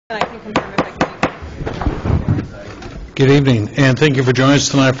I can confirm if I can. Good evening, and thank you for joining us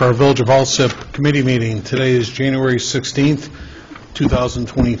tonight for our Village of Alsip committee meeting. Today is January 16th,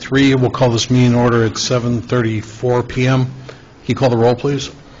 2023. We'll call this meeting in order at 7:34 p.m. Can you call the roll, please?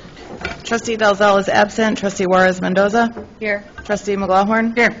 Trustee Dalzell is absent. Trustee Juarez Mendoza. Here. Trustee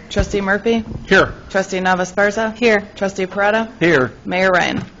McLaughlin. Here. Trustee Murphy. Here. Trustee Navas-Barza. Here. Trustee Peretta. Here. Mayor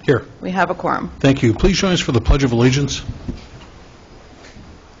Ryan. Here. We have a quorum. Thank you. Please join us for the Pledge of Allegiance.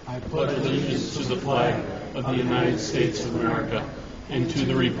 I pledge allegiance to the flag of the United States of America and to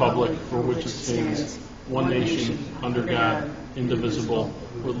the republic for which it stands, one nation, under God, indivisible,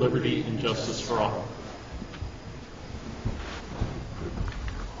 with liberty and justice for all.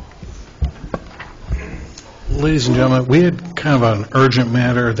 Ladies and gentlemen, we had kind of an urgent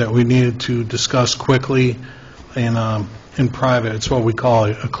matter that we needed to discuss quickly in private. It's what we call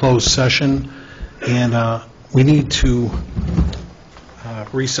a closed session, and we need to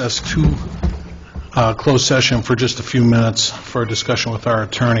recess to closed session for just a few minutes for a discussion with our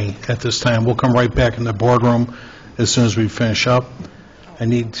attorney at this time. We'll come right back in the boardroom as soon as we finish up. I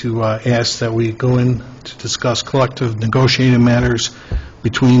need to ask that we go in to discuss collective negotiating matters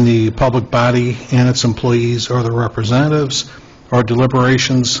between the public body and its employees or their representatives, or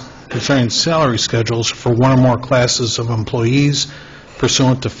deliberations concerning salary schedules for one or more classes of employees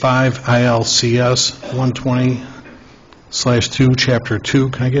pursuant to 5 ILCS 120/2, Chapter 2.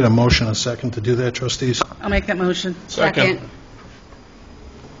 Can I get a motion and a second to do that, trustees? I'll make that motion. Second.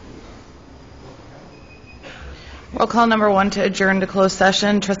 Roll call number 1 to adjourn to closed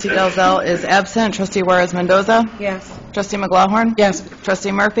session. Trustee Dalzell is absent. Trustee Juarez Mendoza. Yes. Trustee McLaughlin. Yes.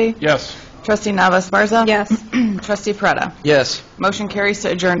 Trustee Murphy. Yes. Trustee Navas-Barza. Yes. Trustee Peretta. Yes. Motion carries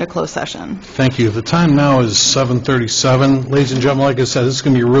to adjourn to closed session. Thank you. The time now is 7:37. Ladies and gentlemen, like I said, this is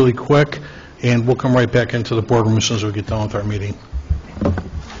going to be really quick, and we'll come right back into the boardroom as soon as we get done with our meeting.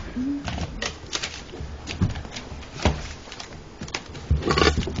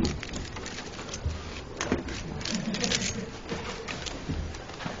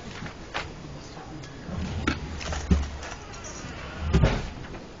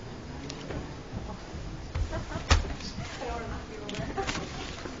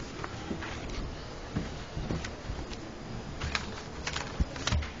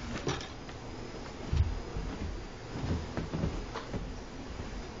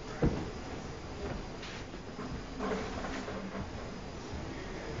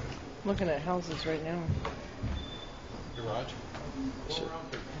 Looking at houses right now. Garage? Go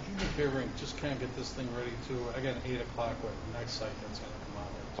around there. Could you do a favor and just kind of get this thing ready too? I got an 8 o'clock with the next site that's going to come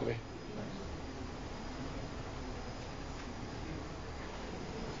out. Okay.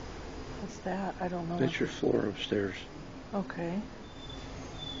 What's that? I don't know. That's your floor upstairs. Okay.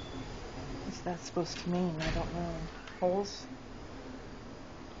 What's that supposed to mean? I don't know. Holes?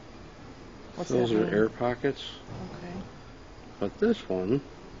 What's Those that are mean? air pockets. Okay. But this one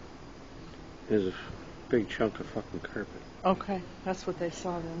is a big chunk of fucking carpet. Okay. That's what they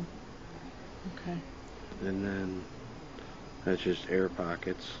saw then. Okay. And then that's just air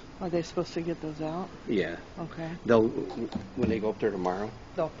pockets. Are they supposed to get those out? Yeah. Okay. They'll, when they go up there tomorrow,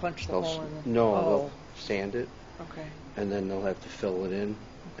 They'll punch the they'll, hole in the... no, Oh. they'll sand it, Okay. and then they'll have to fill it in,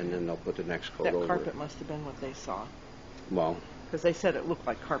 and then they'll put the next coat That over carpet it. must have been what they saw. Well, Because they said it looked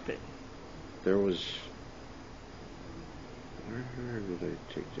like carpet. there was... Where did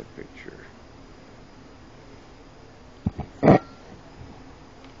I take the picture?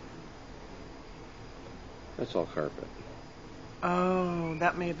 That's all carpet. Oh,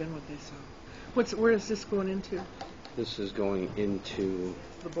 that may have been what they saw. Where is this going into? This is going into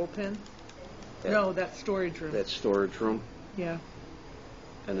The bullpen? that, No, that storage room. that storage room, Yeah.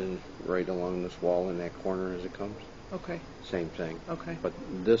 and then right along this wall in that corner as it comes. Okay. Same thing. Okay. But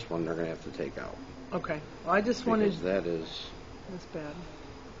this one they're going to have to take out. Okay. Well, I just wanted... Because that is, That's bad.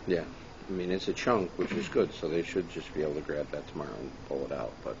 yeah. I mean, it's a chunk, which is good, so they should just be able to grab that tomorrow and pull it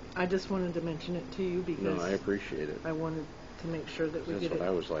out. But I just wanted to mention it to you because no, I appreciate it. I wanted to make sure that we That's get what it. I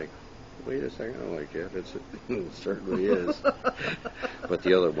was like, wait a second. I'm like, yeah, it certainly is. But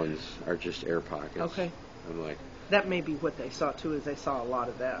the other ones are just air pockets. Okay. I'm like, That may be what they saw too, is they saw a lot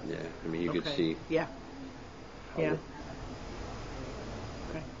of that. yeah. I mean, you could Okay. see. Yeah. How Yeah.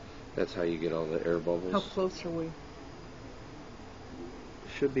 Okay. That's how you get all the air bubbles. How close are we?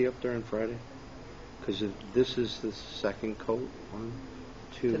 Should be up there on Friday. Because this is the second coat. 1,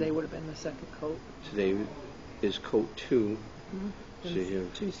 2. Today would have been the second coat. Today is coat 2. Mm-hmm. So you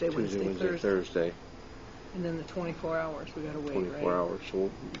have Tuesday, Wednesday, Thursday. And then the 24 hours we got to wait, 24 right? hours. So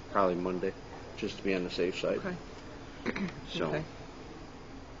probably Monday, just to be on the safe side. Okay. So Okay.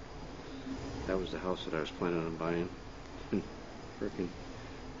 that was the house that I was planning on buying. Freaking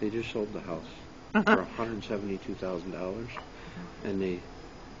They just sold the house for $172,000, and they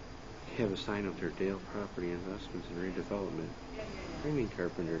have a sign up there, Dale Property Investments and Redevelopment. Framing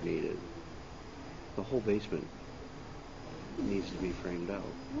carpenter needed. The whole basement needs to be framed out.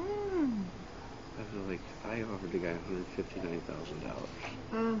 I feel like I offered the guy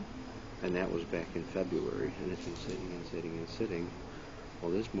 $159,000, and that was back in February, and it's been sitting and sitting and sitting.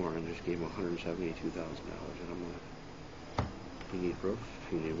 Well, this moron just gave him $172,000, and I'm like, you need roof,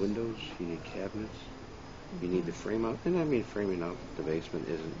 you need windows, you need cabinets, you need to frame out. And I mean, framing out the basement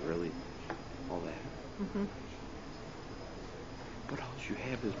isn't really all that. But all you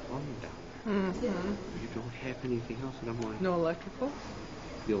have is plumbing down there. You don't have anything else, and I'm like, No electrical?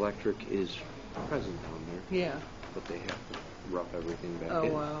 the electric is present down there, Yeah. but they have to rough everything back Oh,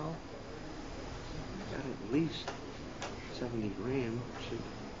 in. wow. Got at least 70 grand. So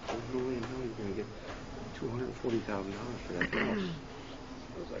there's no way in hell you're going to get $240,000 for that house.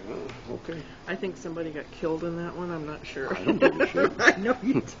 I was like, oh, okay. I think somebody got killed in that one. I'm not sure. I don't give a shit. I know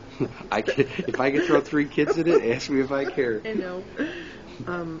you do. If I could throw 3 kids in it, ask me if I care. I know.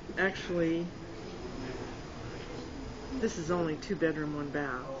 Actually, this is only 2-bedroom, 1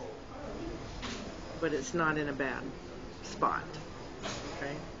 bath, but it's not in a bad spot.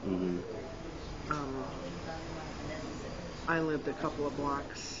 Okay. I lived a couple of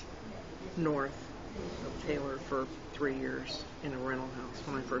blocks north of Taylor for 3 years in a rental house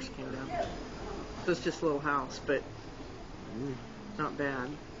when I first came down. So it's just a little house, but not bad.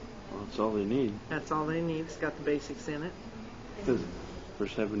 Well, that's all they need. That's all they need. It's got the basics in it. For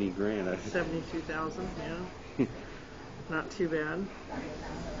 70 grand, I 72,000, yeah. Not too bad.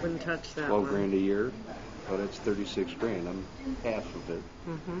 Wouldn't touch that 12 one. grand a year. Well, that's 36 grand. I'm half of it,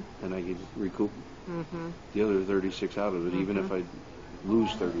 and I could recoup the other 36 out of it, even if I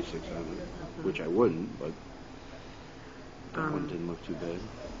lose 36 out of it, which I wouldn't. But that one didn't look too bad.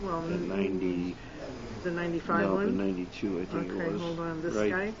 Well, That 90. the 95 No, one? the 92, I think Okay, it was. hold on. This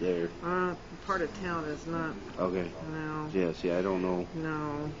right guy? there. Part of town is not. Okay. No. Yeah, see, I don't know.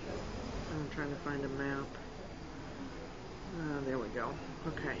 No. I'm trying to find a map. There we go.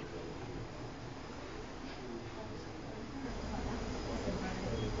 Okay.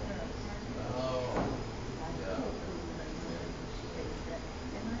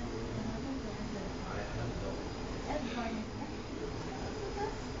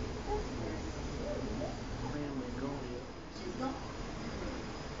 Where am I going?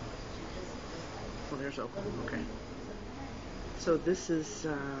 Oh, there's Oakland. Okay. So this is,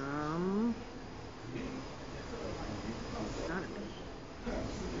 gotta be.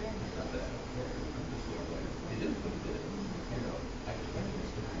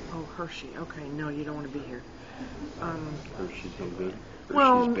 Oh, Hershey. Okay, no, you don't want to be here. Hershey's no good. Hershey's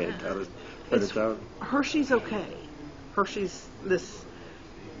Well, bad. Cut it out. Hershey's okay. Hershey's this.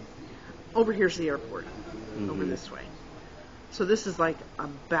 Over here's the airport. Over this way. So this is like a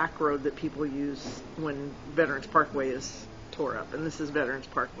back road that people use when Veterans Parkway is tore up, and this is Veterans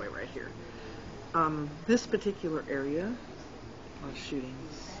Parkway right here. This particular area, a lot of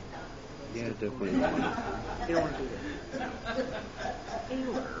shootings. Yeah, definitely. You don't want to do that.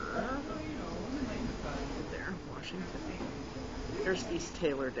 Taylor. There, Washington. There's East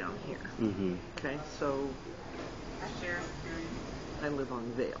Taylor down here. Okay, so I live on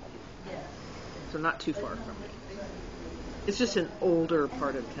Vale. So not too far from me. It's just an older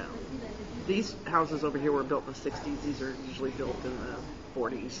part of town. These houses over here were built in the 60s. These are usually built in the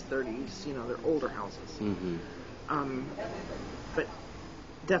 40s, 30s. You know, they're older houses. But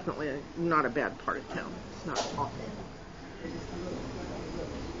definitely not a bad part of town. It's not awful.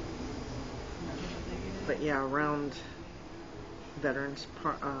 But yeah, around Veterans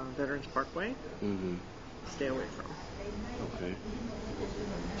Parkway, stay away from. Okay.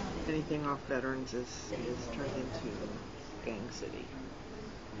 Anything off Veterans is turned into Gang City.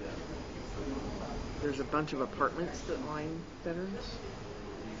 There's a bunch of apartments that line Veterans.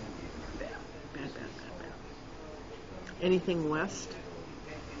 Bad. Anything west?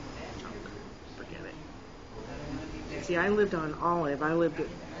 Forget it. See, I lived on Olive. I lived at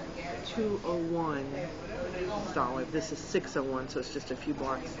 201 East Olive. This is 601, so it's just a few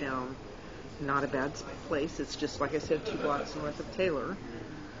blocks down. Not a bad place. It's just, like I said, 2 blocks north of Taylor.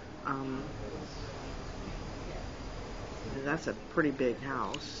 And that's a pretty big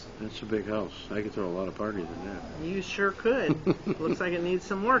house. That's a big house. I could throw a lot of parties in that. You sure could. Looks like it needs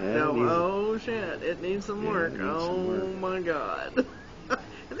some work, Yeah, though. it needs- Oh, shit. It needs some work. it needs Oh, some work. my God.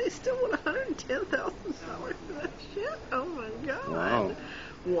 And they still want $110,000 for that shit? Oh, my God. Wow.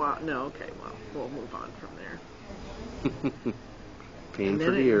 Wow. No, okay. Well, we'll move on from there. Paying And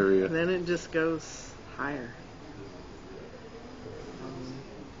for the area. Then it just goes higher.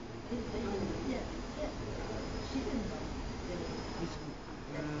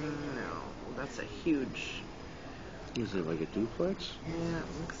 huge. Is it like a duplex? Yeah, it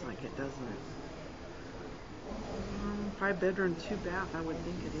looks like it, doesn't it? 5-bedroom, 2-bath, I would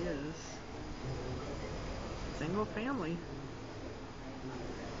think it is. Single family.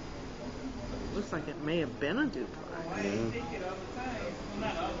 Looks like it may have been a duplex. Yeah.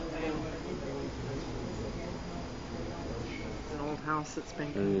 An old house that's been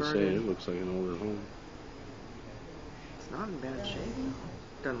I didn't say converted. it looks like an older home. It's not in bad shape,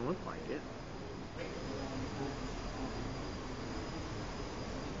 though. Doesn't look like it.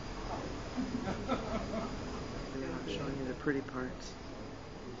 They're not showing you the pretty parts.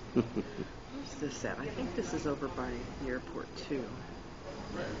 Where's this at? I think this is over by the airport, too.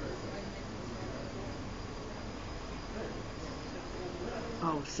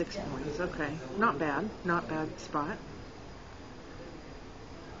 Oh, 6 points. Okay. Not bad. Not bad spot.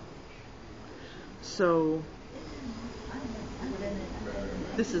 So,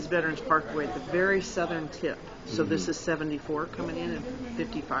 this is Veterans Parkway at the very southern tip. So this is 74 coming in and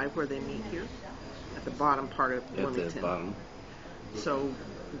 55 where they meet here at the bottom part of At Wilmington. the bottom. So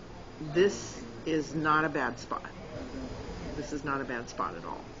this is not a bad spot. This is not a bad spot at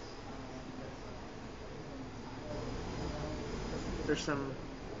all. There's some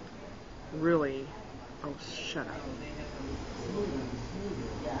really... Oh, shut up.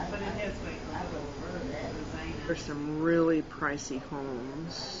 There's some really pricey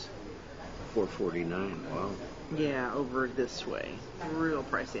homes. $449. Wow. Yeah, over this way. Real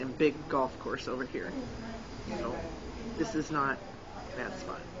pricey. And big golf course over here. So this is not a bad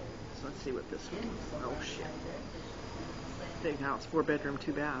spot. So let's see what this one is. Oh, shit. Big house. 4-bedroom,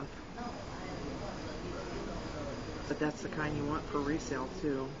 2-bath. But that's the kind you want for resale,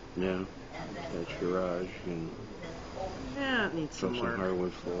 too. Yeah. That's garage and Yeah, it needs some some work.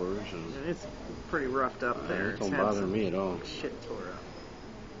 hardwood floors and It's pretty roughed up there. it It's don't had bother some me at all. Shit tore up.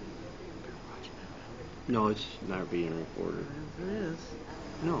 No, it's not being recorded. Yes, it is.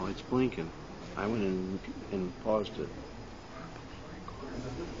 No, it's blinking. I went in and paused it.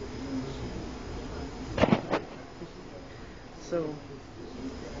 So,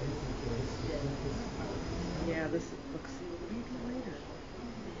 yeah, this looks later.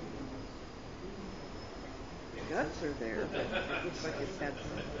 The guts are there, but it looks like it's had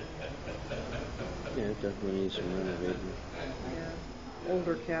some, Yeah, it definitely needs some renovating. yeah,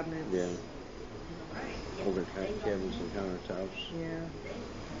 older cabinets. Yeah. Older cabinets and countertops. Yeah.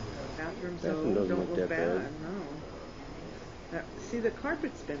 Bathrooms, Bathroom though, doesn't don't look look that bad. bad. No. See, the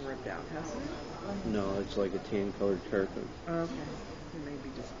carpet's been ripped out, hasn't it? No, it's like a tan colored carpet. Oh, okay. It may be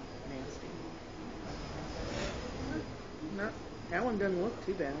just nasty. No, that one doesn't look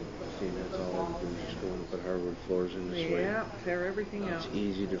too bad. See, that's all I can do. Just go and put hardwood floors in this way. Yeah, tear everything out. It's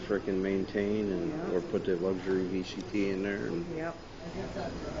easy to frickin' maintain and Yeah. or put the luxury VCT in there and Yep.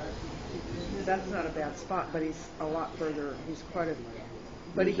 That's not a bad spot, but he's a lot further. He's quite a...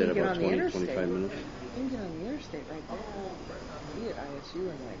 But he is that can get about on the 20, interstate. 25 minutes? He can get on the interstate right there. Be at ISU in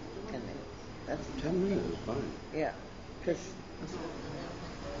like 10 minutes. That's 10 minutes is fine. Yeah, because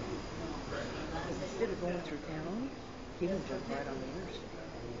instead of going through town, he can jump right on the interstate.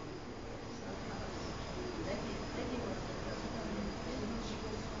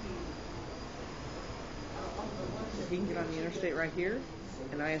 He can get on the interstate right here,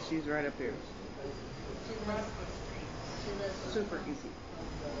 and ISU's right up here. Super easy.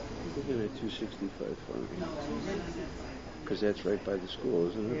 Looking at 265 farm. Because that's right by the school,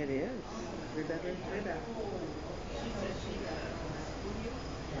 isn't It it? is. 3-bedroom, 3-bath.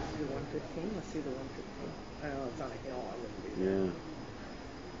 Let's do 115. Let's see the 115. Oh, it's on a hill. I wouldn't do that.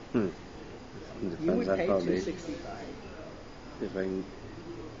 Yeah. You would Depends on pay how they, $265. if I can,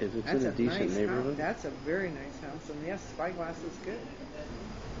 if it's That's in a a decent nice neighborhood. house. That's a very nice house, and yes, Spyglass is good.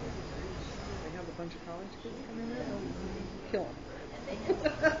 They have a bunch of college kids come in there. They'll kill them.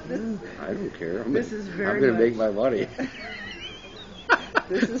 I don't care. This is very I'm going to make much- my money.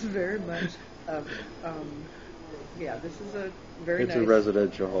 This is very much of, yeah, this is a very It's nice. a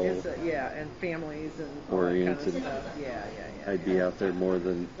residential home. It's a, yeah, and families and all that kind of Oriented. stuff. Yeah. I'd be out there more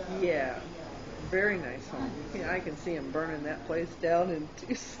than. Yeah, very nice home. I can see him burning that place down in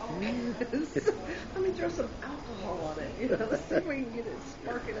 2 seconds. Let me throw some alcohol on it. Let's see if we can get it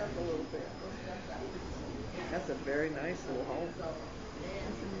sparking up a little bit. That's a very nice little home.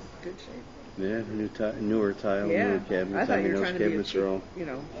 It's in good shape. Yeah, newer tile, Yeah, newer cabinets. I thought you were those trying to be a cabinets cheap, are all.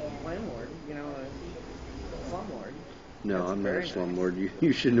 landlord. A slumlord. No, That's I'm not a very nice. slumlord.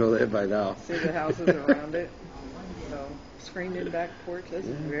 You should know that by now. See the houses around it. So screened-in back porch. That's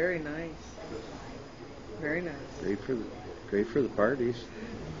very nice. Very nice. Great for the parties.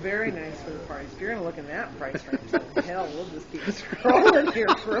 Very nice for the price. If you're going to look in that price range, then hell, we'll just keep scrolling here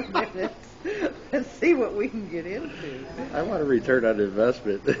for a minute and see what we can get into. I want a return on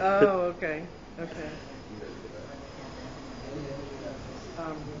investment. Oh, okay. Okay.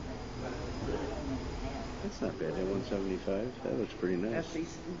 That's not bad. At 175, that looks pretty nice. That's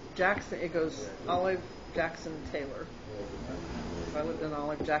East Jackson. It goes Olive, Jackson, Taylor. So I lived in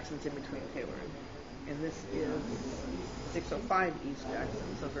Olive. Jackson's in between Taylor, and this is 605 East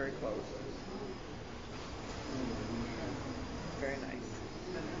Jackson, so very close. Very nice.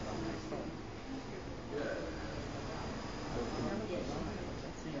 Nice home.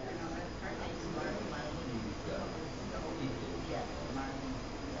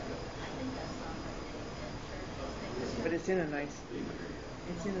 But it's in a nice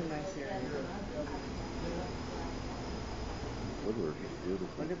area. Woodwork is beautiful.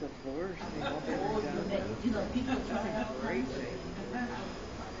 Look at the floors. They all been done. That's a great thing.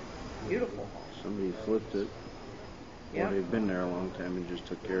 Beautiful home. Somebody flipped it. Yeah. Well, they've been there a long time and just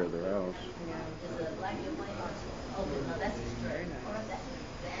took care of their house. Yeah. Very nice.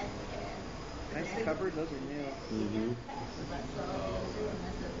 Nice cupboard. Those are new. Mm-hmm.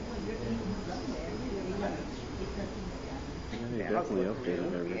 Yeah, they definitely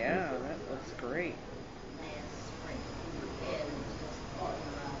updated everything. Yeah, that looks great.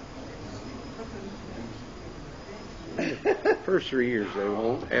 First 3 years they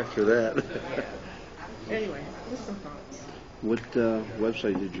won't. After that. Anyway, just some thoughts. What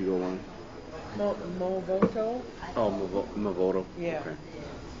website did you go on? Movoto. Oh, Movoto. Yeah. Okay.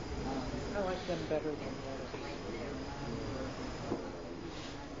 I like them better than the others.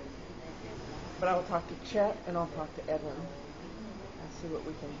 But I will talk to Chet and I'll talk to Edwin and see what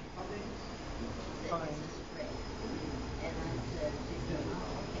we can find.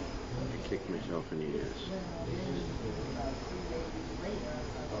 I kicked myself in the ass.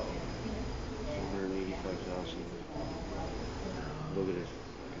 185,000. Look at this.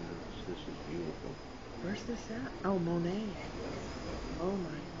 This is beautiful. Where's this at? Oh, Monet. Oh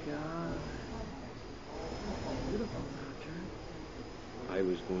my God. Beautiful, Roger. I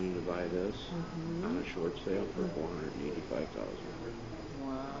was going to buy this on a short sale for $485,000.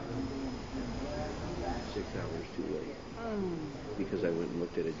 Wow. 6 hours too late. Because I went and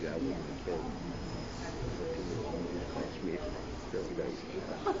looked at a job with my kid. It cost me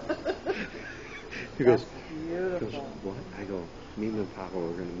 $30,000. He goes, what? I go, me and Papa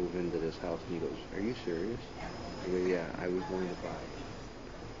were going to move into this house. And he goes, are you serious? I go, yeah, I was going to buy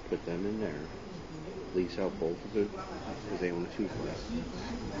it. Put them in there. Lease out both of it because they own 2 flats.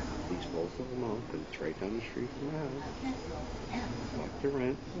 Lease both of them out because it's right down the street from my house. Collect the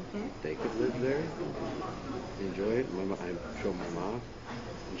rent. They could live there. Enjoy it. I showed my mom,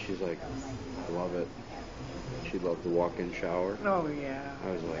 and she's like, I love it. She loved the walk-in shower. Oh, yeah.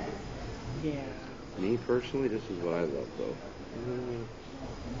 I was like, Yeah. me personally, this is what I love, though.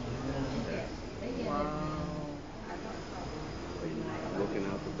 Wow. Looking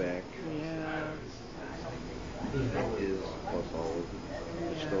out the back. Yeah. It is plus all of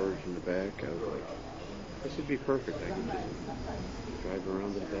the storage in the back. I was like, this would be perfect. I could just drive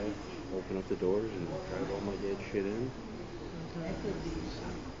around the back, open up the doors, and drive all my dead shit in.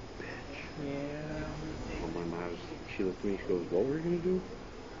 Bitch. Yeah. Well, my mom, she looked at me, she goes, what were you going to do?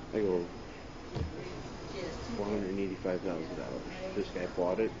 I go, $485,000. This guy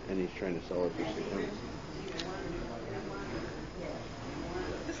bought it, and he's trying to sell it for $600,000.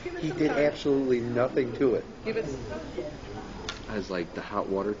 Just give it He some did time. absolutely nothing to it. Give it some time. I was like, the hot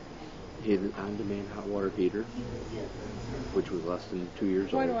water, he had an on-demand hot water heater, which was less than 2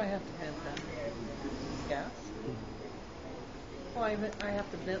 years Why old. do I have to vent that? Gas? Well, I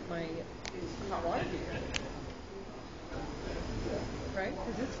have to vent my hot water heater. Right?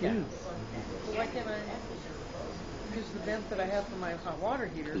 Because it's gas. So why can't I use the vent that I have for my hot water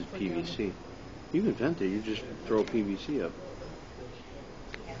heater? It's PVC. You can vent it, you just throw PVC up.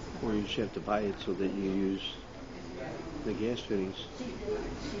 Or you just have to buy it so that you use the gas fittings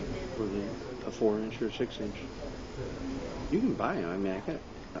for a 4-inch or 6-inch. You can buy them. I mean,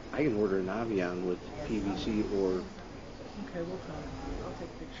 I can order an Avion with PVC or... Okay, we'll talk. I'll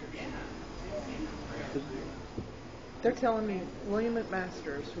take pictures. They're telling me William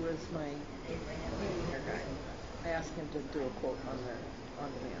McMasters, who is my hair guy, I asked him to do a quote on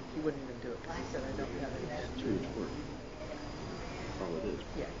demand. He wouldn't even do it because he said I don't have any. Too much work. That's all it is.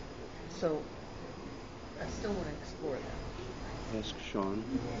 Yeah. So I still want to explore that. Ask Sean.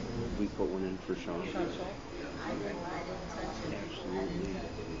 We put one in for Sean. Sean Schultz? Absolutely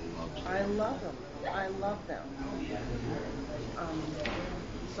loves it. I love them. I love them.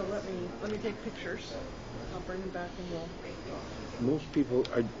 So let me take pictures I'll bring them back and we'll. Most people,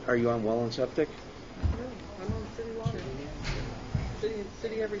 are you on well and septic? I'm on city water.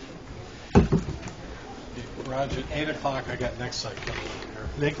 City everything. Raj, at 8 o'clock, I got next site coming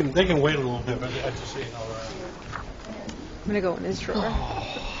up here. They can wait a little bit, but I just so you know where I am. I'm going to go in his drawer.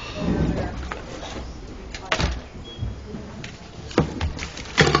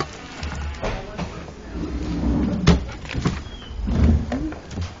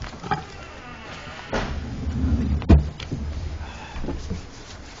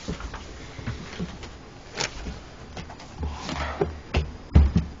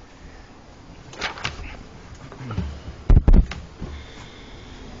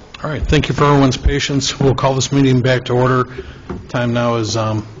 All right, thank you for everyone's patience. We'll call this meeting back to order. Time now is,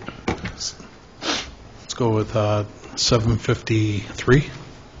 let's go with 7:53.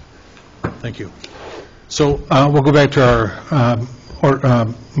 Thank you. So we'll go back to our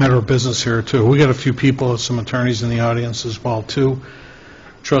matter of business here, too. We got a few people, some attorneys in the audience as well, too.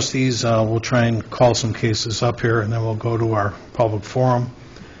 Trustees, we'll try and call some cases up here, and then we'll go to our public forum.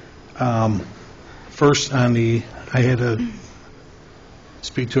 First, I had to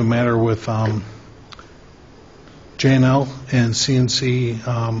speak to a matter with J&L and CNC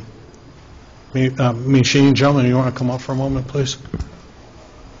machining. Gentlemen, you want to come up for a moment, please?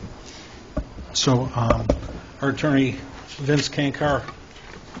 So our attorney, Vince Kankar,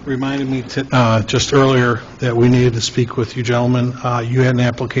 reminded me just earlier that we needed to speak with you gentlemen. You had an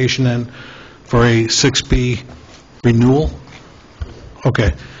application in for a 6B renewal.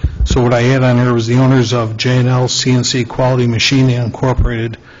 Okay. So what I had on here was the owners of J&L CNC Quality Machining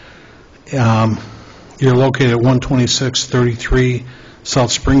Incorporated. You're located at 12633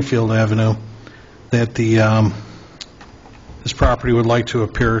 South Springfield Avenue. That this property would like to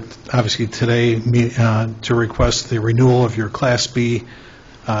appear, obviously today, to request the renewal of your Class B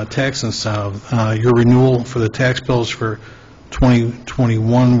tax incentive. Your renewal for the tax bills for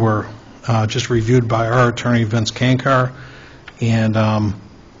 2021 were just reviewed by our attorney, Vince Kankar, and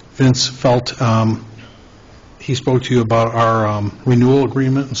Vince felt he spoke to you about our renewal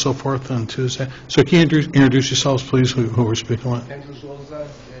agreement and so forth on Tuesday. So can you introduce yourselves, please, who we're speaking with? Andrew Souza,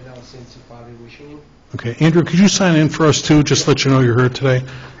 J&L CNC Quality Machining. Okay. Andrew, could you sign in for us, too, just to let you know you're here today?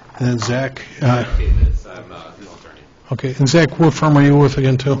 And then Zach. I'm his attorney. Okay. And Zach, what firm are you with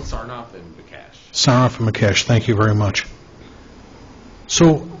again, too? Sarnoff and Bakash. Sarnoff and McCash. Thank you very much.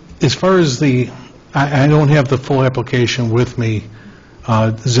 So as far as I don't have the full application with me.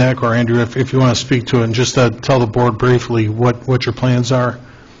 Zach or Andrew, if you want to speak to it, and just tell the board briefly what your plans are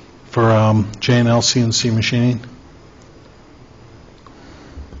for J&L CNC machining.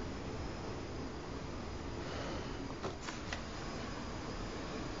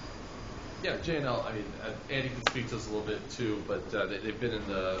 Yeah, J&L, I mean, Andy can speak to us a little bit too, but they've been in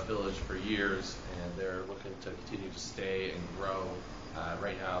the village for years, and they're looking to continue to stay and grow.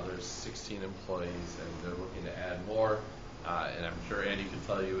 Right now, there's 16 employees, and they're looking to add more. And I'm sure Andy can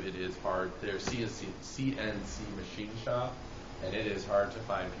tell you it is hard. They're CNC machine shop, and it is hard to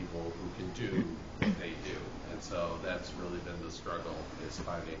find people who can do what they do. And so that's really been the struggle, is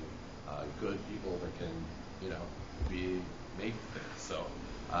finding good people that can, make things. So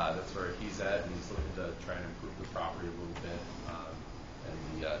that's where he's at, and he's looking to try and improve the property a little bit. And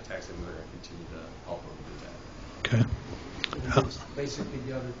the tax savings are going to continue to help him do that. Okay. Basically,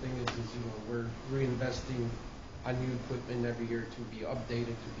 the other thing is we're reinvesting on new equipment every year to be updated,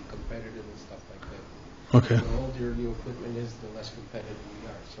 to be competitive and stuff like that. Okay. The older new equipment is, the less competitive we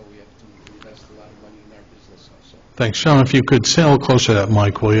are. So we have to invest a lot of money in our business also. Thanks. Sean, if you could sit a little closer to that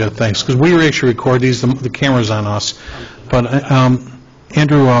mic, will you? Thanks. Because we actually record these, the camera's on us. But,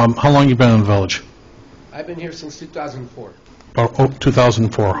 Andrew, how long you been in the village? I've been here since 2004. Oh,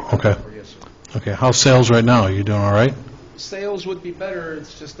 2004. Okay. Yes, sir. Okay. How's sales right now? Are you doing all right? Sales would be better.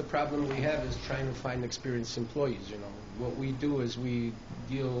 It's just the problem we have is trying to find experienced employees. What we do is we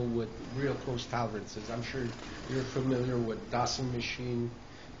deal with real close tolerances. I'm sure you're familiar with Dawson Machine,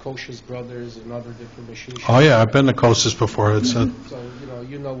 Kosh's Brothers, and other different machine shops. Oh, yeah. I've been to Costas before. It's So,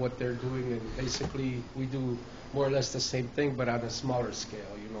 you know what they're doing, and basically we do more or less the same thing, but on a smaller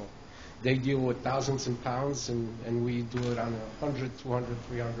scale, They deal with thousands and pounds, and we do it on 100, 200,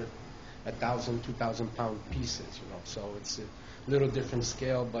 300, 1,000, 2,000 pound pieces, So it's a little different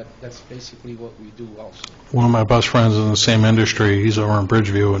scale, but that's basically what we do also. one of my best friends in the same industry. He's over in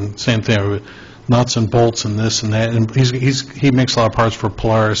Bridgeview, and same thing with nuts and bolts and this and that. And he makes a lot of parts for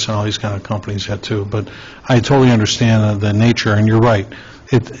Polaris and all these kind of companies yet too. But I totally understand the nature, and you're right.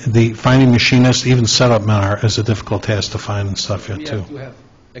 The finding machinists, even setup men, is a difficult task to find and stuff yet too. We have to have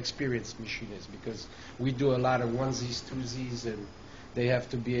experienced machinists because we do a lot of onesies, twosies, and they have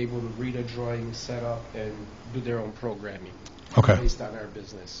to be able to read a drawing, set up, and do their own programming. Okay. Based on our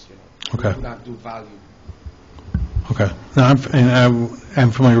business, you know. Okay. We do not do value. Okay. Now,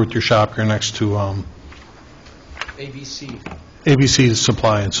 I'm familiar with your shop here next to ABC. ABC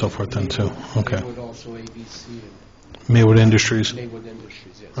Supply and so forth then, too. Okay. Maywood also ABC and Maywood Industries. Maywood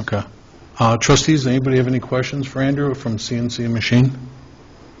Industries, yes. Okay. Trustees, anybody have any questions for Andrew from CNC Machine?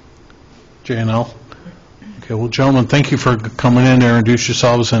 J&L? Okay, well, gentlemen, thank you for coming in there, introduce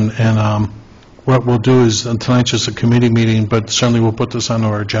yourselves, and what we'll do is, tonight's just a committee meeting, but certainly we'll put this on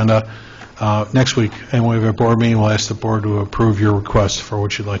our agenda next week, and we have a board meeting, we'll ask the board to approve your request for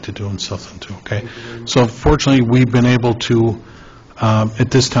what you'd like to do and stuff, too, okay? So fortunately, we've been able to,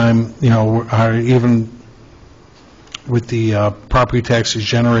 at this time, you know, even with the property taxes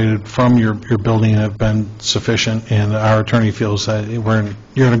generated from your building have been sufficient, and our attorney feels that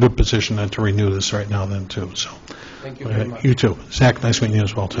you're in a good position then to renew this right now then, too, so. Thank you very much. You too. Zach, nice meeting you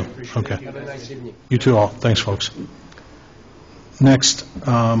as well, too. Okay. Have a nice evening. You too all. Thanks, folks. Next,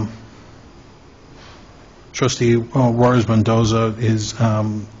 Trustee Juarez Mendoza is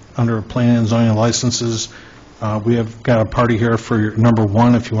under planning and zoning licenses. We have got a party here for your number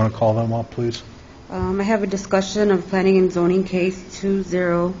one, if you want to call them up, please. I have a discussion of planning and zoning case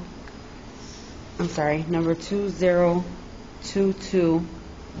number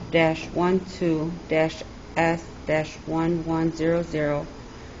 2022-12-S-1100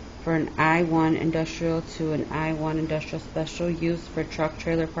 for an I-1 industrial to an I-1 industrial special use for truck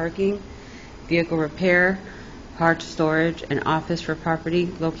trailer parking, vehicle repair, parts storage, and office for property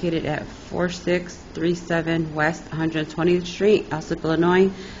located at 4637 West 120th Street, Alsip, Illinois,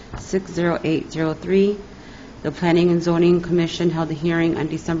 60803. The Planning and Zoning Commission held a hearing on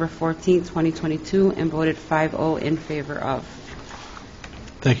December 14, 2022, and voted 5-0 in favor of.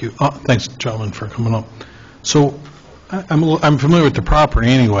 Thank you. Thanks, gentlemen, for coming up. So I'm familiar with the property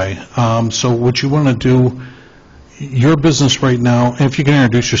anyway. So what you want to do, your business right now, and if you can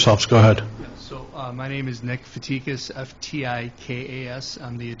introduce yourselves, go ahead. So my name is Nick Fatikas, F-T-I-K-A-S.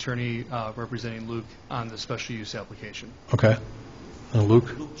 I'm the attorney representing Luke on the special use application. Okay. And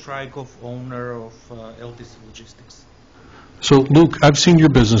Luke? Luke Trykov, owner of LTC Logistics. So, Luke, I've seen your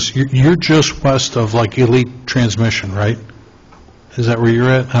business. You're just west of, like, Elite Transmission, right? Is that where you're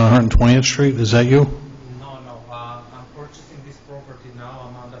at, on 120th Street? Is that you? No. I'm purchasing this property now.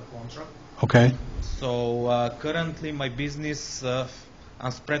 I'm under contract. Okay. So, currently my business,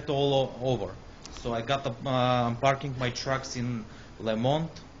 I'm spread all over. So, I'm parking my trucks in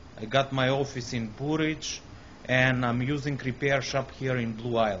Lemont. I got my office in Burridge. And I'm using repair shop here in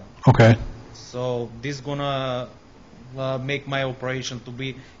Blue Island. Okay. So this gonna make my operation to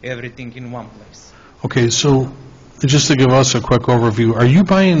be everything in one place. Okay, so just to give us a quick overview, are you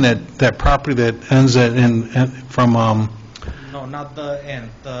buying that property that ends from? No, not the end.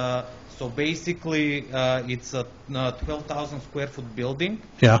 So basically, it's a 12,000 square foot building.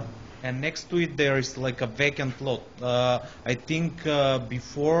 Yeah. And next to it, there is like a vacant lot. I think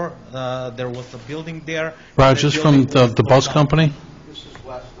before there was a building there. Right, just from the bus company? This is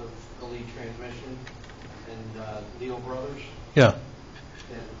west of Elite Transmission and Leo Brothers. Yeah.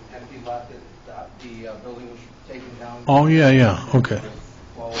 That empty lot that the building was taken down. Oh, yeah, okay.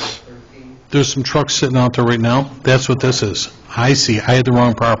 12, 13. There's some trucks sitting out there right now? That's what this is. I see. I had the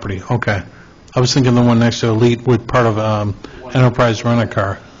wrong property. Okay. I was thinking the one next to Elite with part of Enterprise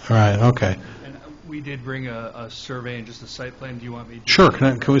Rent-A-Car. Right, okay. And we did bring a survey and just a site plan. Do you want me to? Sure.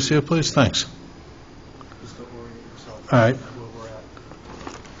 Can we see it, please? Thanks. Just to orient yourself. All right. Where we're at.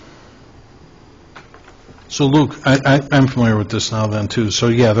 So, Luke, I'm familiar with this now then, too. So,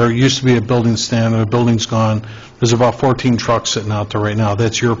 yeah, there used to be a building stand, and the building's gone. There's about 14 trucks sitting out there right now.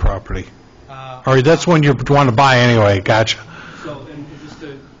 That's your property. All right, that's one you want to buy anyway. Gotcha. So, and just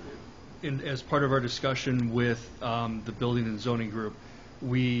as part of our discussion with the Building and Zoning Group,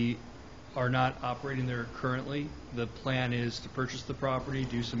 we are not operating there currently. The plan is to purchase the property,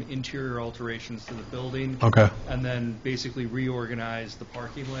 do some interior alterations to the building. Okay. And then basically reorganize the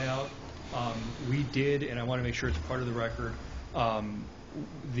parking layout. We did, and I want to make sure it's part of the record,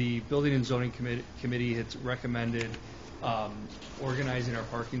 the Building and Zoning Committee has recommended organizing our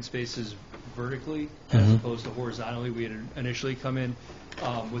parking spaces vertically as opposed to horizontally. We had initially come in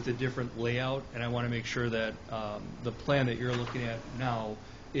with a different layout, and I want to make sure that the plan that you're looking at now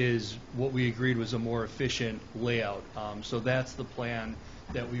is what we agreed was a more efficient layout. So that's the plan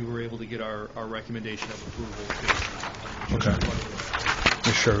that we were able to get our recommendation of approval based on. Okay.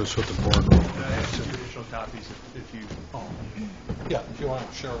 You share this with the board. And I have some additional copies if you. Oh. Yeah, if you want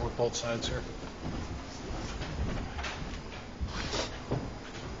to share it with both sides here.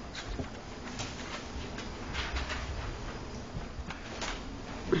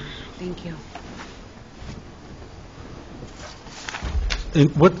 Thank you.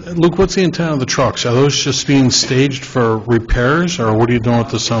 And Luke, what's the intent of the trucks? Are those just being staged for repairs, or what are you doing with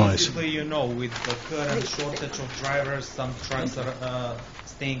the semis? Basically, you know, with the current shortage of drivers, some trucks are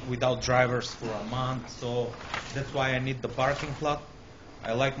staying without drivers for a month, so that's why I need the parking lot.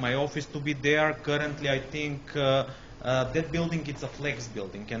 I like my office to be there. Currently, I think that building, it's a flex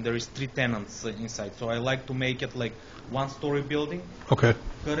building, and there is 3 tenants inside, so I like to make it like one-story building. Okay.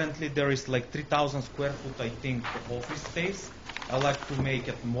 Currently, there is like 3,000 square foot, I think, office space. I like to make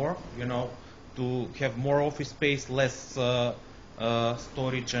it more, you know, to have more office space, less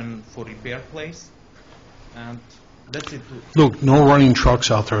storage and for repair place. And that's it. Luke, no running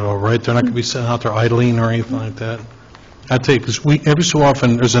trucks out there, though, right? They're not going to be sitting out there idling or anything like that? I'd say, because every so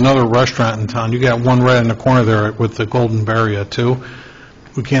often, there's another restaurant in town. You got one right in the corner there with the Golden Barrier, too.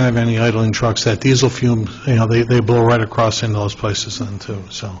 We can't have any idling trucks. That diesel fumes, you know, they blow right across into those places then, too,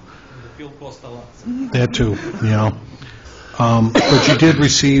 so. The fuel costs a lot. That, too, you know. But you did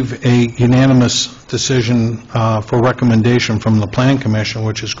receive a unanimous decision for recommendation from the Plan Commission,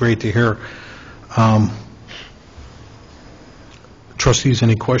 which is great to hear. Trustees,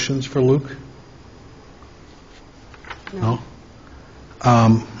 any questions for Luke? No?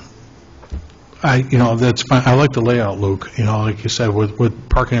 That's fine. I like the layout, Luke. You know, like you said, with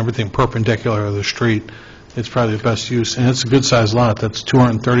parking everything perpendicular to the street, it's probably the best use. And it's a good-sized lot. That's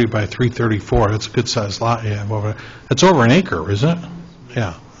 230 by 334. That's a good-sized lot you have over there. It's over an acre, isn't it?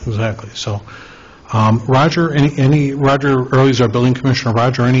 Yeah, exactly. So, Roger, Roger Early's our building commissioner.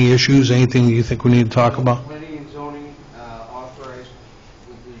 Roger, any issues, anything you think we need to talk about? Planning and zoning authorized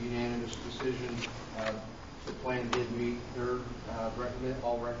with the unanimous decision. The plan did meet their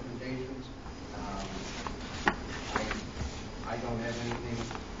all recommendations. I don't have anything.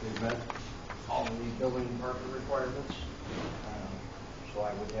 They've met all of the building department requirements, so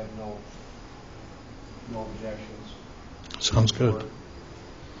I would have no objections. Sounds good. Or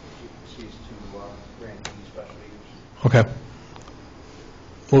cease to grant the special use. Okay.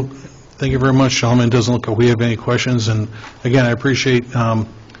 Well, thank you very much, gentlemen. It doesn't look like we have any questions. And again, I appreciate,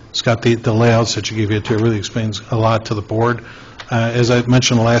 Scott, the layouts that you gave it to. It really explains a lot to the board. As I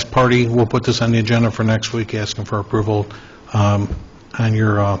mentioned the last party, we'll put this on the agenda for next week, asking for approval on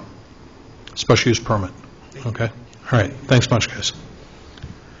your special use permit. Okay? All right. Thanks much, guys.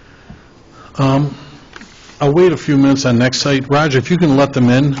 I'll wait a few minutes on next site. Raj, if you can let them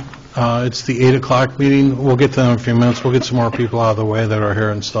in. It's the 8 o'clock meeting. We'll get to them in a few minutes. We'll get some more people out of the way that are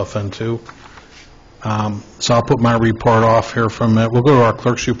here and stuff in, too. So I'll put my report off here for a minute. We'll go to our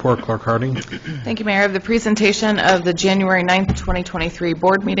clerk's report. Clerk Harding. Thank you, Mayor. I have the presentation of the January 9th, 2023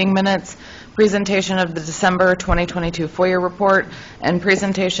 board meeting minutes, presentation of the December 2022 FOIA report, and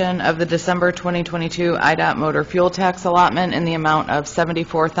presentation of the December 2022 IDOT motor fuel tax allotment in the amount of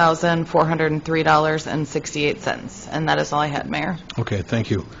 $74,403.68. And that is all I had, Mayor. Okay,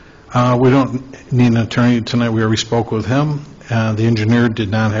 thank you. We don't need an attorney tonight. We already spoke with him. The engineer did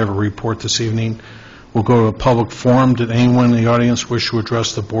not have a report this evening. We'll go to a public forum. Did anyone in the audience wish to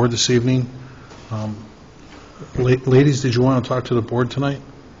address the board this evening? Ladies, did you want to talk to the board tonight?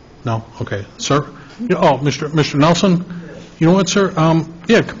 No? Okay. Sir? Mr. Nelson? You know what, sir?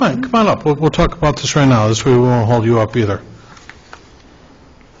 Yeah, come on up. We'll talk about this right now. This way we won't hold you up either.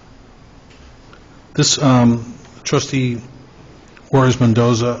 This trustee Juarez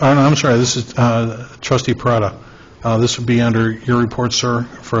Mendoza, I'm sorry, this is trustee Parada. This would be under your report, sir,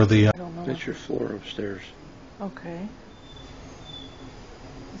 for the... That's your floor upstairs. Okay.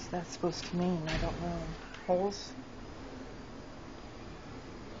 What's that supposed to mean? I don't know. Holes?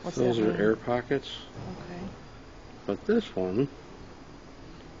 What's Those that are mean? air pockets. Okay. But this one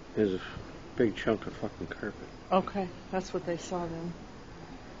is a big chunk of fucking carpet. Okay, that's what they saw then.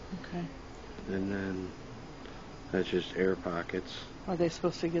 Okay. And then that's just air pockets. Are they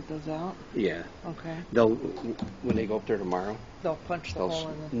supposed to get those out? Yeah. Okay. They'll, when they go up there tomorrow, They'll punch the hole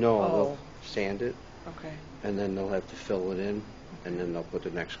in the... they'll sand it, Okay. and then they'll have to fill it in, and then they'll put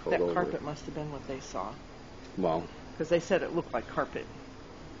the next coat That over carpet it. must have been what they saw. Well, Because they said it looked like carpet.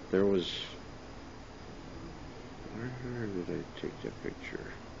 there was... Where did I take that picture?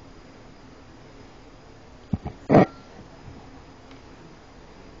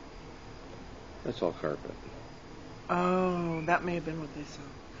 That's all carpet. Oh, that may have been what they saw.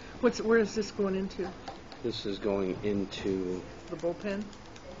 Where is this going into? This is going into The bullpen?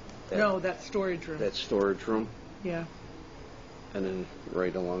 that, No, that storage room. that storage room, Yeah, and then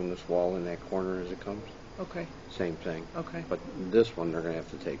right along this wall in that corner as it comes. okay, Same thing. okay, But this one they're going to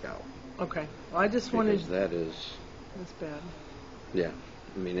have to take out. okay. Well, I just wanted... Because that is, That's bad. yeah.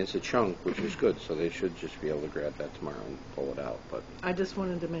 I mean, it's a chunk, which is good, so they should just be able to grab that tomorrow and pull it out, but, I just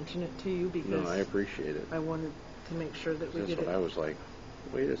wanted to mention it to you because no, I appreciate it. I wanted to make sure that we That's did what it. I was like,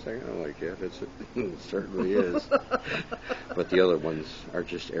 wait a second, I'm like, yeah, it certainly is. But the other ones are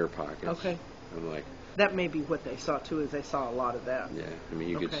just air pockets. Okay. I'm like, That may be what they saw too, is they saw a lot of that. yeah, I mean,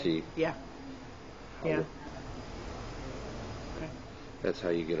 you could Okay. see, Yeah. how Yeah. the- that's how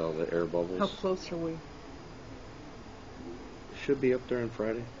you get all the air bubbles. How close are we? Should be up there on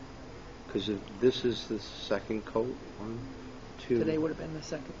Friday, because this is the second coat, 1, 2. Today would have been the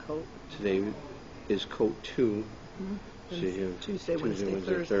second coat. Today is coat 2, so And you have Tuesday,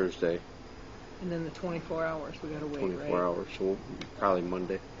 Wednesday, Thursday, And then the 24 hours, we gotta wait, 24 right? hours, so probably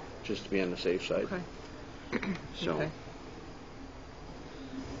Monday, just to be on the safe side. Okay. So, Okay.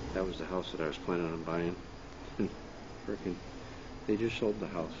 that was the house that I was planning on buying. Frickin', they just sold the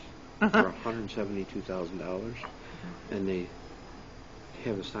house for $172,000, and they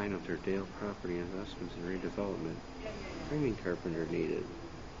have a sign up there, Dale Property Investments and Redevelopment. Framing carpenter needed.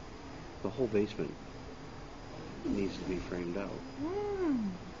 The whole basement needs to be framed out.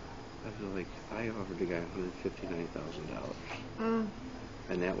 I feel like I offered the guy $159,000,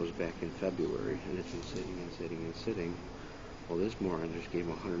 and that was back in February, and it's been sitting and sitting and sitting. Well, this moron just gave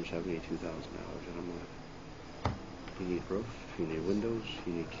him $172,000, and I'm like, you need roof, you need windows,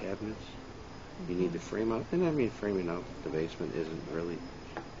 you need cabinets, you need to frame out, and I mean framing out the basement isn't really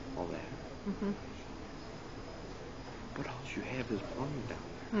all that. But all you have is plumbing down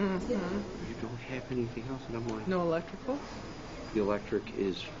there. You don't have anything else, and I'm like, No electrical? the electric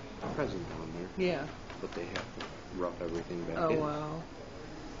is present down there, Yeah. but they have to rough everything back Oh, in. wow.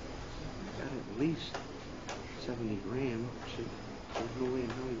 Got at least 70 grand. So there's no way in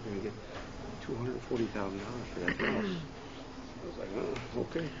hell you're going to get $240,000 for that house. I was like, oh,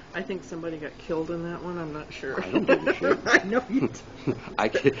 okay. I think somebody got killed in that one, I'm not sure. I don't give a shit. I know you do.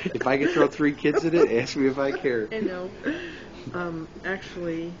 If I could throw 3 kids in it, ask me if I care. I know.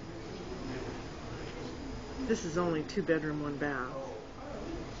 Actually, this is only 2-bedroom, 1 bath,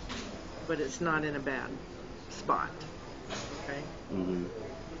 but it's not in a bad spot. Okay. Mm-hmm.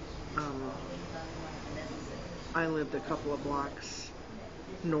 I lived a couple of blocks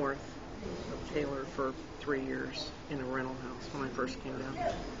north of Taylor for 3 years in a rental house when I first came down.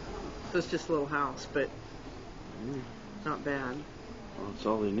 So it's just a little house, but not bad. Well, that's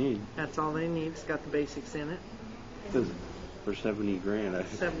all they need. That's all they need. It's got the basics in it. For 70 grand, I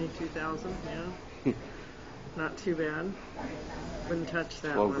 72,000, yeah. Not too bad. Wouldn't touch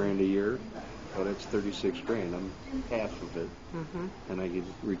that 12 one. grand a year. Well, that's 36 grand. I'm half of it, and I could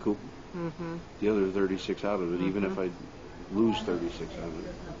recoup the other 36 out of it, even if I lose 36 out of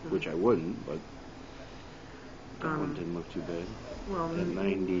it, which I wouldn't. But that one didn't look too bad. Well, That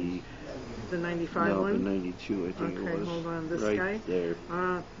 90, the 95 no, one? the 92, I think Okay, it was. hold on. This right guy? there.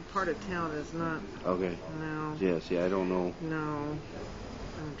 Part of town is not. Okay. No. Yeah. See, I don't know. No.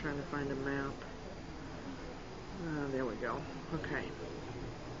 I'm trying to find a map. There we go. Okay.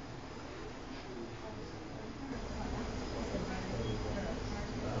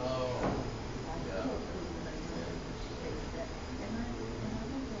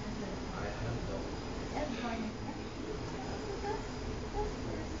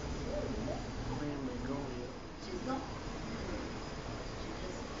 Where am I going?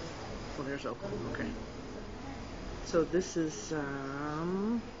 Oh, there's Oakland. Okay. So this is,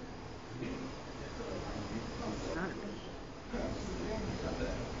 gotta be.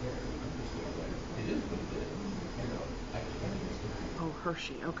 Oh,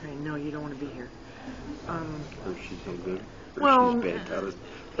 Hershey. Okay, no, you don't want to be here. Hershey's no good. Well, Hershey's bad.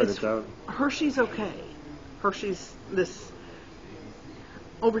 Cut it down. Hershey's okay. Hershey's this.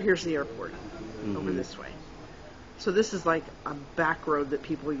 Over here's the airport. Over this way. So this is like a back road that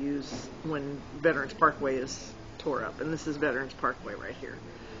people use when Veterans Parkway is tore up, and this is Veterans Parkway right here.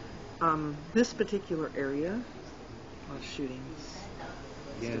 This particular area, a lot of shootings.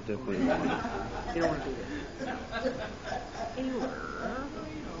 Yeah, definitely. You don't want to be there. Taylor.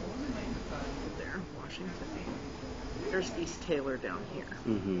 There, Washington. There's East Taylor down here.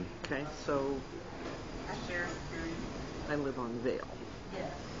 Mm-hmm. Okay, so I live on Vale.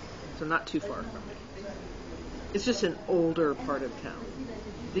 So not too far from me. It's just an older part of town.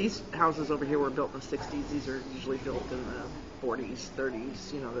 These houses over here were built in the 60s. These are usually built in the 40s,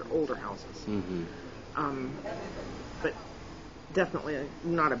 30s. You know, they're older houses. Mm-hmm. But definitely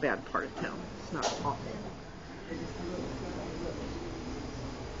not a bad part of town. It's not awful.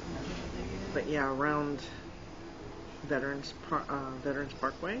 But yeah, around Veterans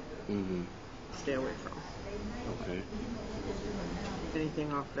Parkway, Mm-hmm. stay away from. Okay.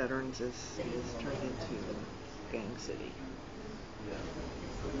 Anything off Veterans is turned into Gang City.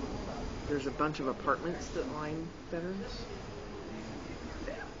 There's a bunch of apartments that line Veterans.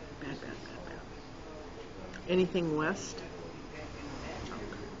 Bad, bad, bad, bad, bad. Anything west? Oh,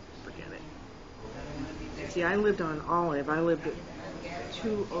 forget it. See, I lived on Olive. I lived at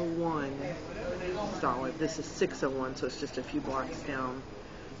 201 East Olive. This is 601, so it's just a few blocks down.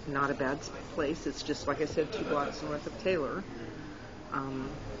 Not a bad place. It's just, like I said, 2 blocks north of Taylor. And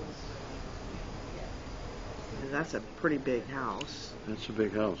that's a pretty big house. That's a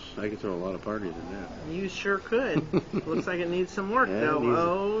big house. I could throw a lot of parties in that. You sure could. Looks like it needs some work, Yeah, though. it needs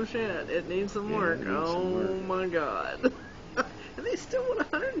Oh, shit. It needs some work. it needs Oh, some work. my God. And they still want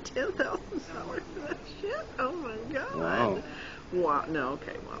 $110,000 for that shit? Oh, my God. Wow. Wow. No,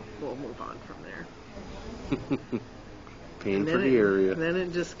 okay, well, we'll move on from there. Paying And for then the area. Then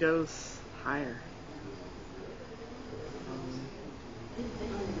it just goes higher.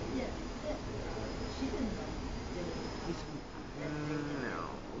 No,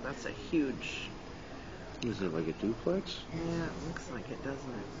 that's a huge... Is it like a duplex? Yeah, it looks like it, doesn't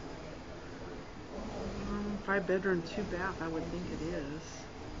it? 5 bedroom, 2 bath, I would think it is.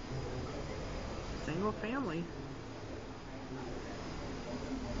 Single family.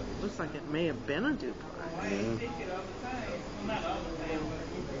 Looks like it may have been a duplex. Yeah.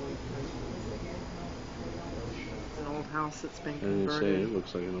 It's an old house that's been I didn't say converted. it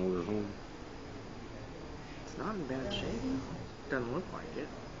looks like an older home. It's not in bad shape. Doesn't look like it.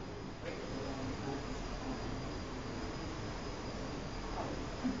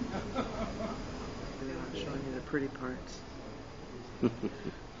 They're not showing you the pretty parts.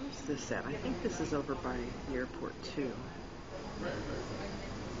 Where's this at? I think this is over by the airport too.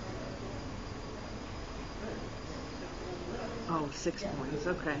 Oh, 6 points.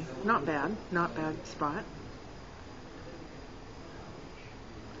 Okay. Not bad. Not bad spot.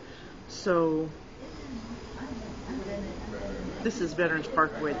 So, this is Veterans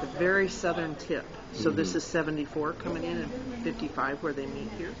Parkway at the very southern tip. So this is 74 coming in and 55 where they meet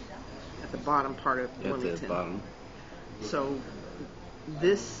here at the bottom part of At Wilmington. the bottom. So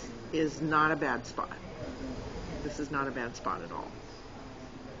this is not a bad spot. This is not a bad spot at all.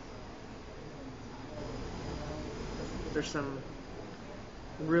 There's some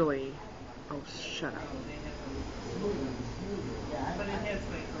really... Oh, shut up.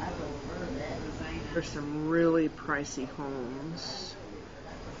 There's some really pricey homes.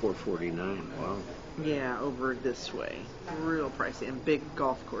 $449. Wow. Yeah, over this way. Real pricey. And big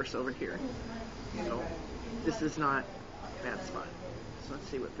golf course over here. So, this is not a bad spot. So let's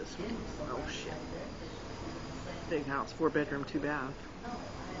see what this one is. Oh, shit. Big house. 4 bedroom, 2 bath.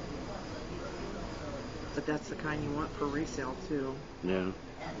 But that's the kind you want for resale, too. Yeah.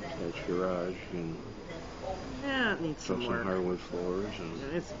 That's garage and Yeah, it needs some some work. hardwood floors and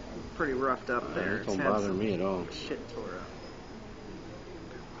And it's pretty roughed up there. it It's don't had bother some me at all. Shit tore up.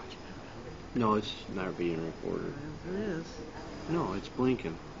 No, it's not being recorded. It is. No, it's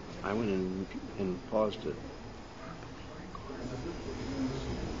blinking. I went in and paused it.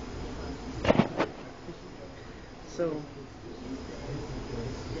 So,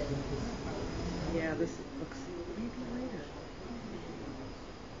 yeah, this looks maybe later.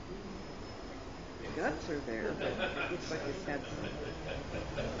 The guts are there, but it looks like it's had some,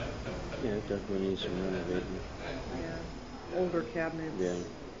 Yeah, it definitely needs some renovating. yeah, older cabinets. Yeah.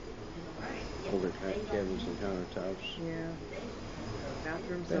 Older cabinets and countertops. Yeah.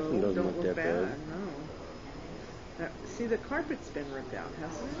 Bathrooms Bathroom though doesn't don't look look that bad. bad. No. See, the carpet's been ripped out,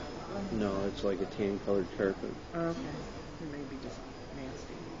 hasn't it? No, it's like a tan colored carpet. Okay. It may be just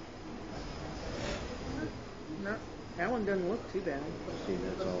nasty. No, that one doesn't look too bad. See,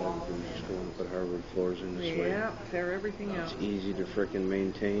 that's all I do. Just go and put hardwood floors in this way. Yeah, tear everything out. It's easy to frickin'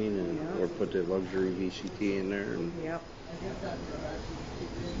 maintain and Yeah. or put the luxury VCT in there and Yep.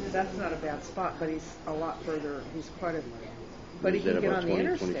 That's not a bad spot, but he's a lot further. He's quite a. But he is that can get about on the 20,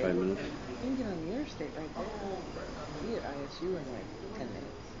 interstate. 25 minutes? He can get on the interstate right there. Be at ISU in like 10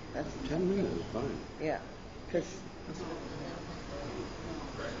 minutes. That's 10 minutes is fine. yeah, because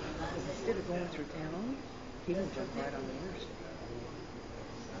instead of going through town, he can jump right on the interstate.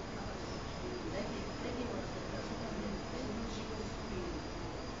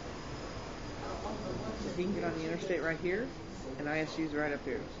 So he can get on the interstate right here, and ISU's right up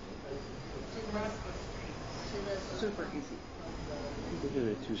here. Super easy. Look at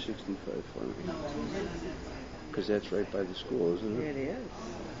it, 265 for me. Because that's right by the school, isn't it? It is.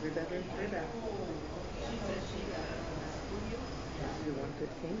 3 bedroom, 3 bath. Let's do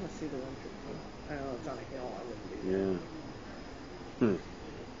 115. Let's see the 115. I know it's on a hill. I wouldn't do that. Yeah.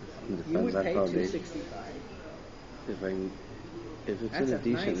 You Depends would on pay how big. 265. If it's That's in a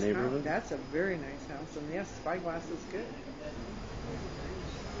decent nice neighborhood. house. That's a very nice house. And yes, spyglass is good.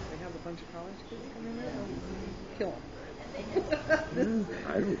 have a bunch of college kids coming in, kill them.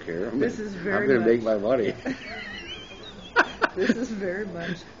 I don't care. This is very I'm going to make much- my money. This is very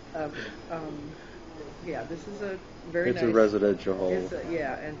much, yeah, this is a very It's nice. a residential home. It's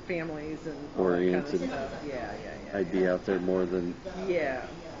yeah, and families and all that kind of Oriented. stuff. Yeah. I'd be out there more than... Yeah,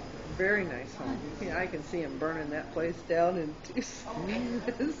 very nice home. I can see him burning that place down in 2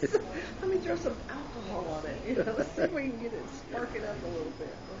 seconds. Let me throw some alcohol on it. Let's see if we can get it, spark it up a little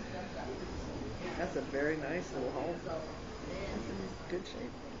bit. That's a very nice little home. It's in good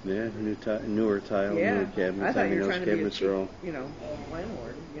shape. Yeah, newer tile, Yeah, newer cabinets. I thought you were mean, trying to those be a cabinets cheap, are all...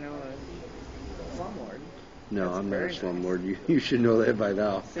 landlord, a slumlord. No, That's I'm not a very slumlord. You should know that by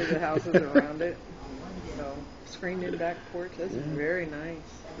now. See the houses around it. So screened-in back porch. That's Yeah. very nice.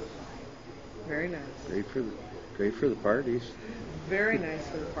 Very nice. Great for the parties. Very nice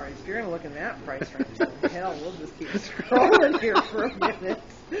for the parties. If you're going to look in that price range, hell, we'll just keep scrolling here for a minute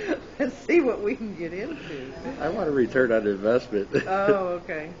and see what we can get into. I want a return on investment. Oh,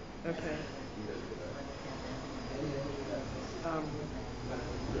 okay.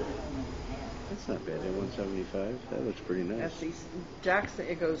 That's not bad. At 175, that looks pretty nice. That's East Jackson.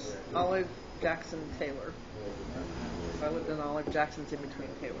 It goes Olive, Jackson, Taylor. So I lived in Olive. Jackson's in between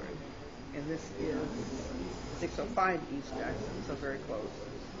Taylor, and this is 605 East Jackson, so very close.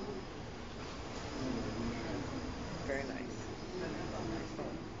 Very nice. Nice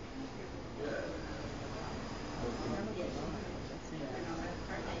home.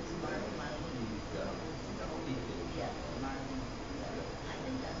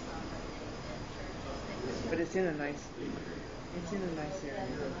 But it's in a nice area.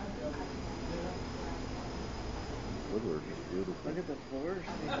 Woodward is beautiful. Look at the floors.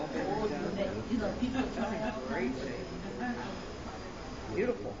 They've all been done. That's in great shape.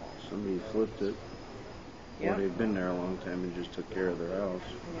 Beautiful home. Somebody flipped it. Yep. Well, they've been there a long time and just took care of their house.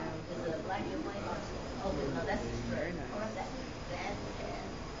 Yeah. Very nice.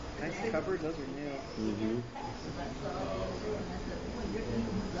 Nice cupboards. Those are new. Mm-hmm.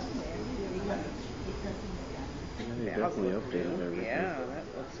 Yeah, they definitely updated everything. Yeah, that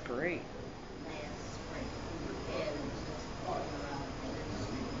looks great.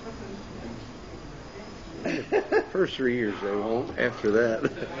 First 3 years they won't. After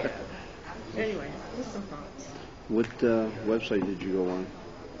that. Anyway, just some thoughts. What website did you go on?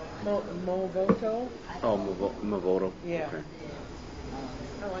 Movoto. Oh, Mavoto. Yeah. Okay.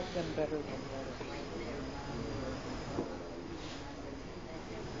 I like them better than the others.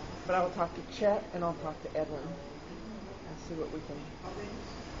 But I will talk to Chet and I'll talk to Edwin and see what we can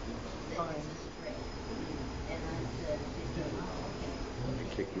find.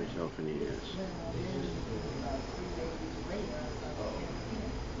 I kicked myself in the ass.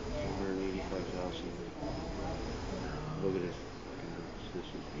 185,000. Look at this. This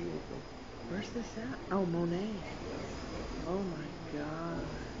is beautiful. Where's this at? Oh, Monet. Oh my God.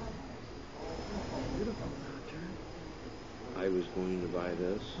 Beautiful, Roger. I was going to buy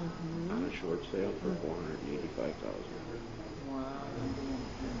this on a short sale for $485,000. Wow.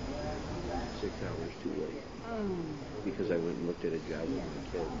 6 hours too late. Because I went and looked at a job with my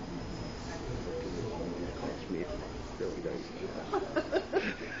kid. It cost me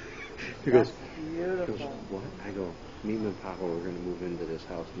 $30. He goes, Beautiful. what? I go, me and Papa were going to move into this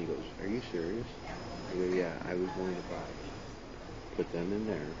house. And he goes, are you serious? I go, yeah, I was going to buy. Put them in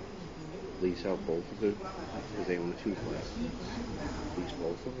there. Lease out both of them, because they own a 2-flat. Lease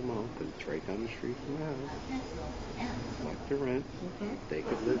both of them out, because it's right down the street from the house. Collect the rent. They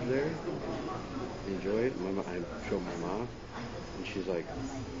could live there. Enjoy it. I showed my mom, and she's like,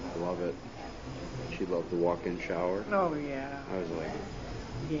 I love it. She loved the walk-in shower. Oh, yeah. I was like,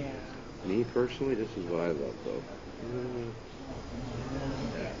 Yeah. me personally, this is what I love, though.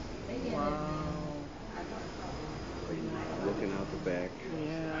 Wow. Looking out the back.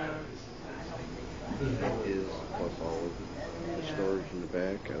 Yeah. It is, plus all of the storage in the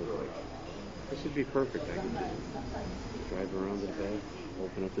back. I was like, this would be perfect. I could just drive around to the back,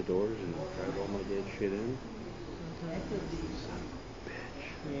 open up the doors, and drive all my dead shit in. Bitch.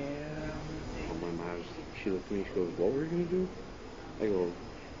 Yeah. Oh, my mom, she looked at me, she goes, what were you going to do? I go,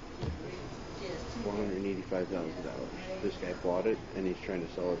 $485,000. This guy bought it, and he's trying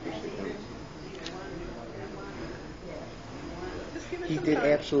to sell it for $600,000. Just give it He some did time.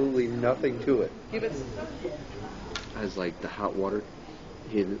 absolutely nothing to it. Give it some time. I was like, the hot water,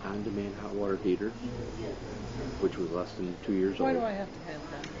 he had an on-demand hot water heater, which was less than 2 years Why old. do I have to vent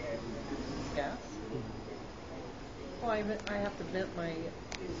that? Gas? Well, I have to vent my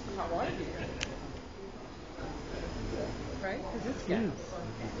hot water heater. Right? Because it's gas.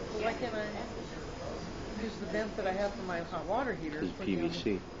 Well, why can't I use the vent that I have for my hot water heater? It's for the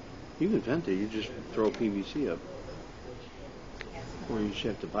PVC. You can vent it. You just throw PVC up. Or you just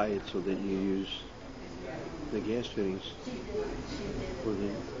have to buy it so that you use the gas fittings with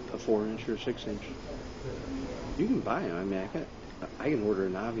a 4-inch or 6-inch. You can buy them. I mean, I can order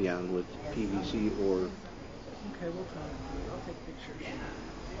an Avion with PVC or... Okay, we'll talk. I'll take pictures.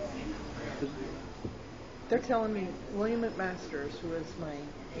 They're telling me William McMasters, who is my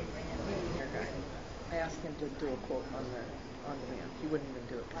engineer guy, I asked him to do a quote on demand. He wouldn't even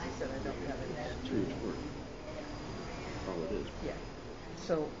do it because he said I don't have it. Too much work. All it is. Yeah.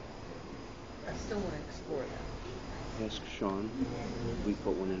 So I still want to explore that. Ask Sean. We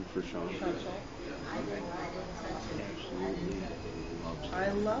put one in for Sean. Absolutely.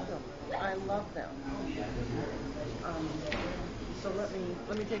 I love them. I love them. So let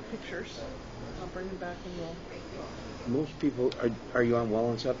me take pictures. I'll bring them back and we'll... Most people, are you on well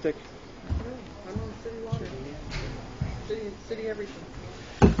and septic? No, I'm on city water. City everything.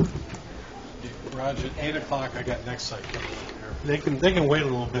 Roger, at 8 o'clock, I got next site coming in here. They can wait a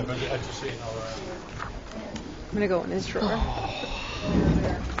little bit, but I just so you know they're out. I'm going to go in his drawer.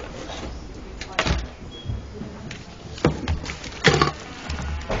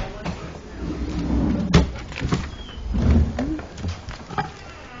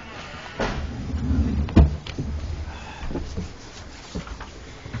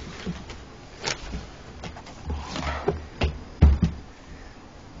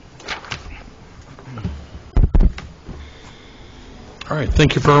 All right,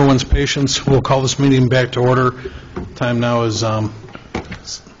 thank you for everyone's patience. We'll call this meeting back to order. Time now is,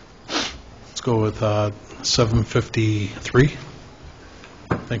 let's go with 7:53.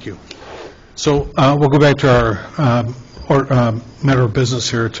 Thank you. So we'll go back to our matter of business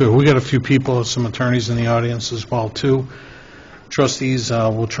here, too. We got a few people, some attorneys in the audience as well, too. Trustees,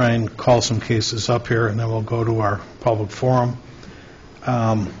 we'll try and call some cases up here, and then we'll go to our public forum.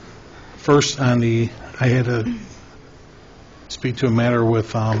 First, I had to speak to a matter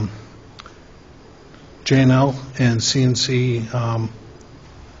with J&L and CNC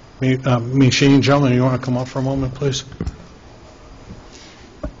Machine. Gentlemen, you want to come up for a moment, please?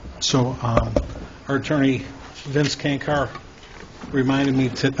 So our attorney, Vince Kankar, reminded me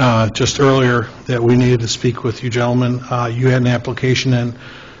just earlier that we needed to speak with you gentlemen. You had an application in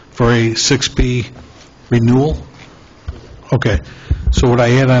for a 6B renewal? Okay. So what I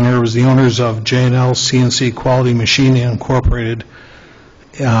had on here was the owners of J&L CNC Quality Machining Incorporated.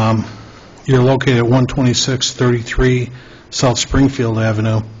 You're located at 12633 South Springfield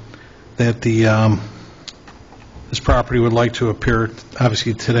Avenue. That this property would like to appear,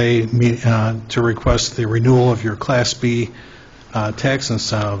 obviously today, to request the renewal of your Class B tax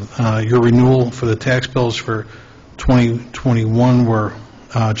incentive. Your renewal for the tax bills for 2021 were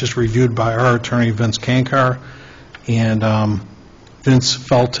just reviewed by our attorney, Vince Kankar, and Vince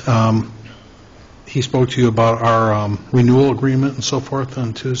felt he spoke to you about our renewal agreement and so forth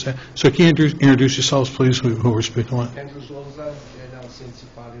on Tuesday. So can you introduce yourselves, please, who we're speaking with? Andrew Zolza, and CNC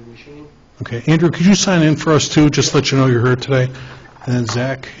Quality Machine. Okay. Andrew, could you sign in for us, too, just to let you know you're here today? And then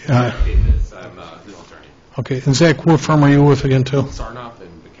Zach. I'm his attorney. Okay. And Zach, what firm are you with again, too? Sarnoff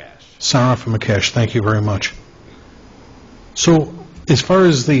and McCash. Sarnoff and McCash. Thank you very much. So as far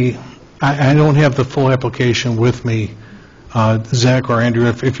as I don't have the full application with me. Zach or Andrew,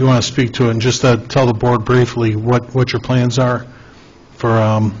 if you want to speak to it, and just tell the board briefly what your plans are for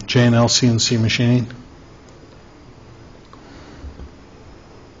J&L CNC Machining.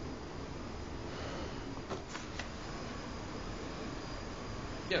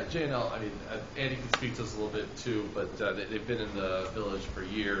 Yeah, J&L, I mean, Andy can speak to us a little bit too, but they've been in the village for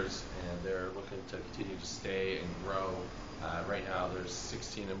years, and they're looking to continue to stay and grow. Right now, there's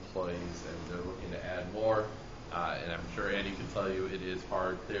 16 employees, and they're looking to add more. And I'm sure Andy can tell you it is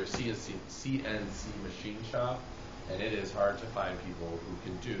hard. They're CNC machine shop, and it is hard to find people who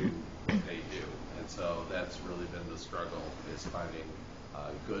can do what they do. And so that's really been the struggle, is finding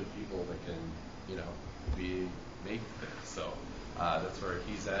good people that can, make things. So that's where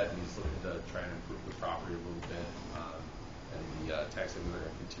he's at, and he's looking to try and improve the property a little bit. And the tax examiner are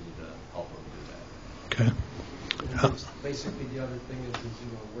going to continue to help them do that. Okay. Basically, the other thing is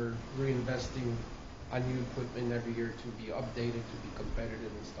we're reinvesting on new equipment every year to be updated, to be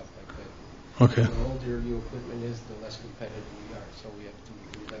competitive and stuff like that. Okay. The older your equipment is, the less competitive we are. So we have to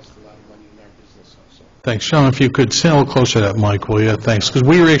invest a lot of money in our business also. Thanks. Sean, if you could stand a little closer to that mic, will you? Thanks. Because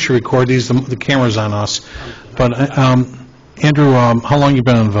we actually record these, the camera's on us. But, Andrew, how long you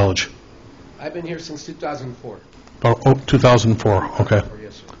been in the village? I've been here since 2004. About 2004. Okay.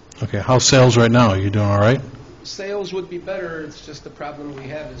 Yes, sir. Okay. How's sales right now? Are you doing all right? Sales would be better, it's just the problem we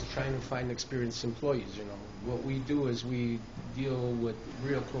have is trying to find experienced employees, you know. What we do is we deal with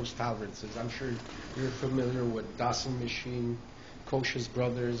real close tolerances. I'm sure you're familiar with Dawson Machine, Kosh's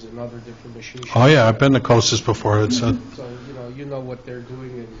Brothers, and other different machine shops. Oh, yeah, I've been to Costas before. It's So, you know what they're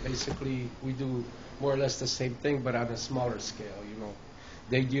doing, and basically, we do more or less the same thing, but on a smaller scale, you know.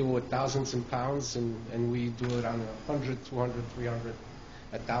 They deal with thousands and pounds, and we do it on 100, 200, 300,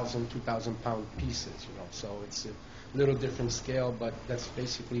 1,000, 2,000 pound pieces, you know. So it's a little different scale, but that's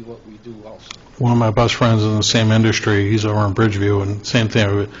basically what we do also. one of my best friends in the same industry. He's over in Bridgeview, and same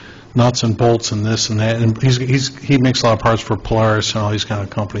thing, nuts and bolts and this and that. And he makes a lot of parts for Polaris and all these kind of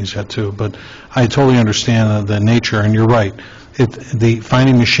companies yet too. But I totally understand the nature, and you're right. The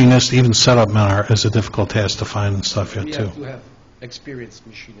finding machinists, even setup men, is a difficult task to find and stuff yet We too. have to have experienced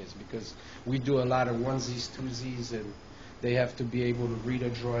machinists because we do a lot of onesies, twosies, and they have to be able to read a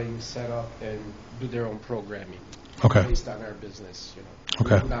drawing, set up, and do their own programming. Okay. Based on our business, you know.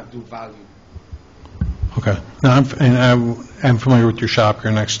 Okay. We do not do volume. Okay. Now I'm familiar with your shop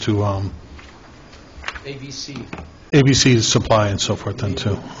here next to ABC. ABC Supply and so forth then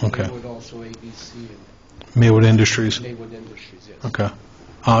too. Okay. Maywood also ABC and Maywood Industries. Maywood Industries, yes. Okay.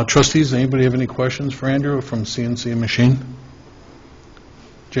 Trustees, anybody have any questions for Andrew from CNC Machine?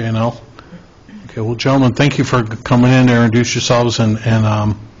 J&L? Okay, well, gentlemen, thank you for coming in there, introduce yourselves, and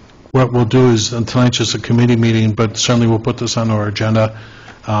what we'll do is, tonight's just a committee meeting, but certainly we'll put this on our agenda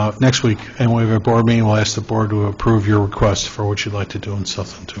next week, and when we have a board meeting, we'll ask the board to approve your request for what you'd like to do and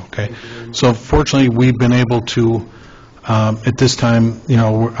stuff then too, okay? So fortunately, we've been able to, at this time, you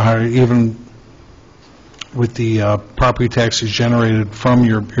know, even with the property taxes generated from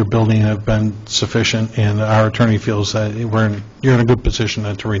your building have been sufficient, and our attorney feels that you're in a good position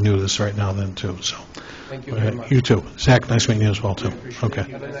to renew this right now then too, so. Thank you very much. You too. Zach, nice meeting you as well too. Appreciate it.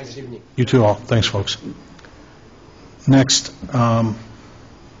 Okay. Have a nice evening. You too all. Thanks, folks. Next,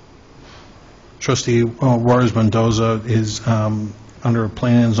 Trustee Juarez Mendoza is under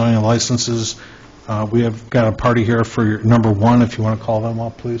planning and zoning licenses. We have got a party here for your number one, if you want to call them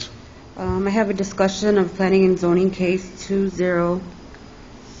up, please. I have a discussion of planning and zoning case number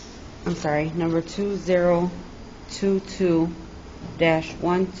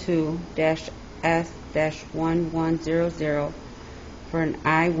 2022-12-S-1100 for an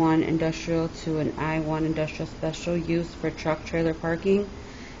I-1 industrial to an I-1 industrial special use for truck trailer parking,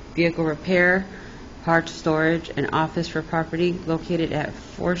 vehicle repair, parts storage, and office for property located at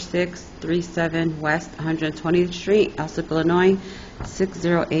 4637 West 120th Street, Alsip, Illinois,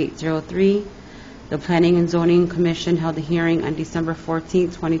 60803. The Planning and Zoning Commission held a hearing on December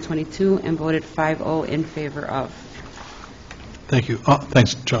 14, 2022, and voted 5-0 in favor of. Thank you.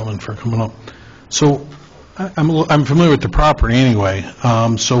 Thanks, gentlemen, for coming up. So I'm familiar with the property anyway.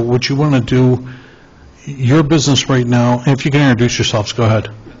 So what you want to do, your business right now, and if you can introduce yourselves, go ahead.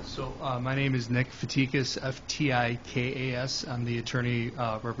 So my name is Nick Fatikas, F-T-I-K-A-S. I'm the attorney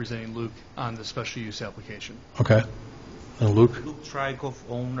representing Luke on the special use application. Okay. And Luke? Luke Trykov,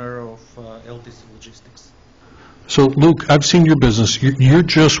 owner of LTC Logistics. So, Luke, I've seen your business. You're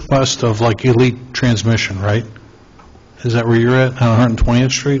just west of, like, Elite Transmission, right? Is that where you're at, on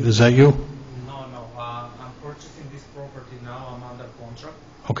 120th Street? Is that you? No. I'm purchasing this property now. I'm under contract.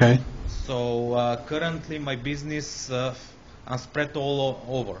 Okay. So currently my business I'm spread all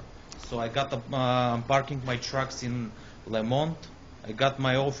over. So I got I'm parking my trucks in Lemont. I got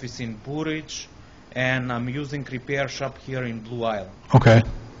my office in Burridge, and I'm using repair shop here in Blue Island. Okay.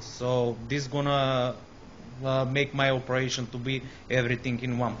 So this gonna make my operation to be everything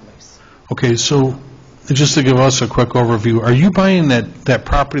in one place. Okay, so just to give us a quick overview, are you buying that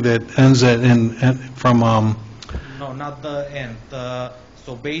property that ends at from No, not the end.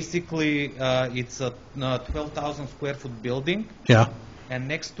 So basically, it's a 12,000 square foot building. Yeah. And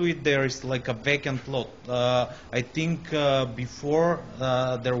next to it, there is like a vacant lot. I think before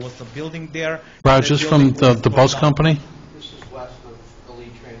there was a building there. Raj, That just from building was the torn bus down. company? This is west of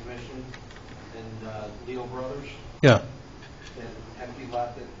Elite Transmission and Leo Brothers, Yeah. an empty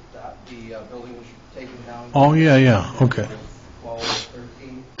lot that the building was taken down. Oh, yeah, okay. 12,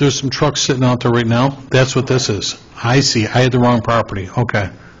 13. There's some trucks sitting out there right now? That's what this is. I see. I had the wrong property. Okay.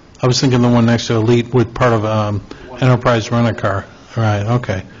 I was thinking the one next to Elite with part of Enterprise Rent-A-Car. All right,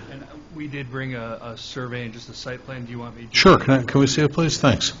 okay. And we did bring a survey and just a site plan. Do you want me to? Sure. Can we see it, please?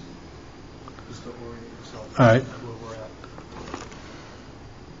 Thanks. Just to orient yourself. All right. Where we're at.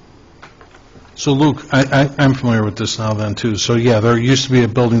 So, Luke, I'm familiar with this now then, too. So, yeah, there used to be a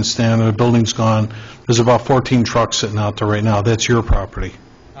building stand, and the building's gone. There's about 14 trucks sitting out there right now. That's your property.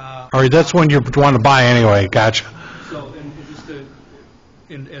 All right, that's one you want to buy anyway. Gotcha. So, and just to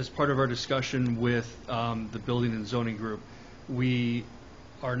as part of our discussion with the Building and Zoning Group, we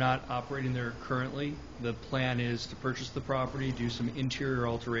are not operating there currently. The plan is to purchase the property, do some interior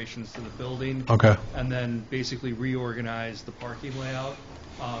alterations to the building. Okay. And then basically reorganize the parking layout.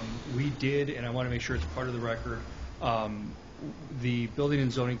 We did, and I want to make sure it's part of the record, the Building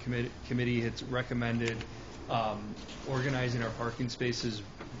and Zoning Committee has recommended organizing our parking spaces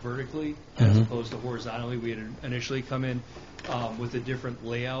vertically as opposed to horizontally. We had initially come in with a different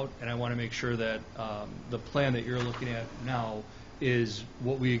layout, and I want to make sure that the plan that you're looking at now is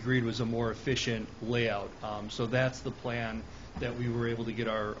what we agreed was a more efficient layout. So that's the plan that we were able to get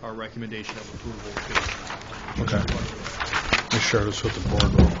our recommendation of approval based on. Okay. Make sure it's with the board.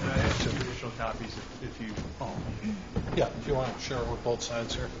 And I have some additional copies if you. Oh. Yeah, if you want to share it with both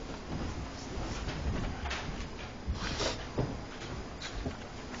sides here.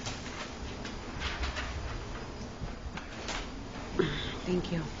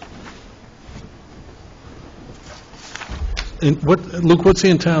 Thank you. And Luke, what's the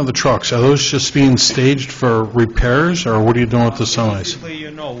intent of the trucks? Are those just being staged for repairs, or what are you doing with the semis? Basically, you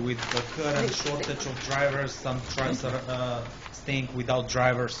know, with the current shortage of drivers, some trucks are staying without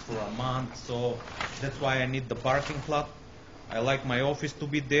drivers for a month, so that's why I need the parking lot. I like my office to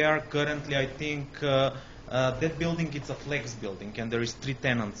be there. Currently, I think that building is a flex building, and there is 3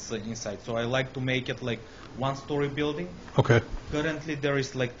 tenants inside, so I like to make it like one-story building. Okay. Currently, there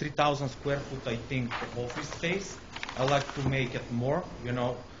is like 3,000 square foot, I think, office space. I like to make it more, you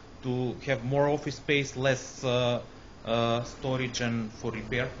know, to have more office space, less storage and for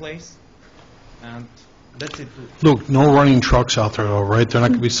repair place. And that's it. Luke, no running trucks out there, though, right? They're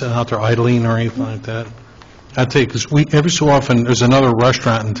not going to be sitting out there idling or anything like that? I take, because every so often, there's another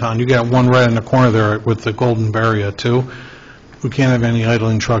restaurant in town. You got one right in the corner there with the Golden Barrier, too. We can't have any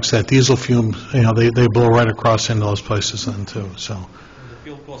idling trucks. That diesel fumes, you know, they blow right across into those places then, too, so. And the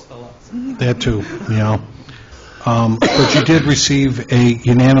fuel costs a lot. That, too, you know. But you did receive a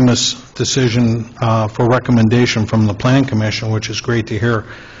unanimous decision for recommendation from the Plan Commission, which is great to hear.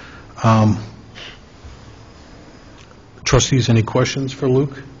 Trustees, any questions for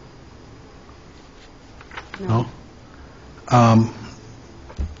Luke? No?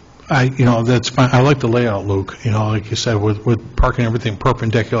 That's fine. I like the layout, Luke. You know, like you said, with parking everything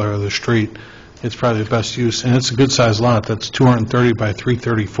perpendicular to the street, it's probably the best use. And it's a good-sized lot. That's 230 by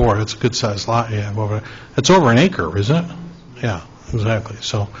 334. That's a good-sized lot you have over there. It's over an acre, isn't it? Yeah, exactly.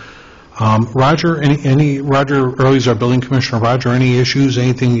 So, Roger, Roger Early's our building commissioner. Roger, any issues,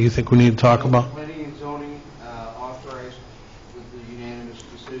 anything you think we need to talk about? Planning and zoning authorized with the unanimous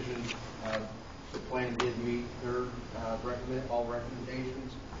decision. The plan did meet their all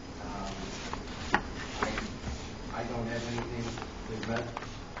recommendations. I don't have anything that met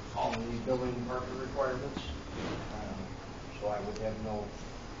all of the building department requirements, so I would have no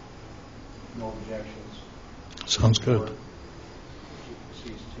objections. Sounds good. Or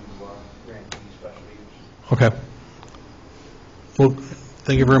cease to grant the special use. Okay. Well,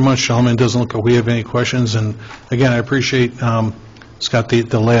 thank you very much, gentlemen. It doesn't look like we have any questions. And again, I appreciate, Scott,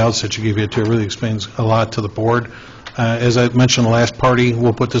 the layouts that you gave it to. It really explains a lot to the board. As I mentioned, the last party,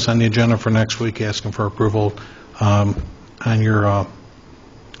 we'll put this on the agenda for next week, asking for approval on your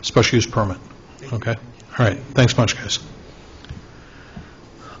special use permit. Okay? All right. Thanks much, guys.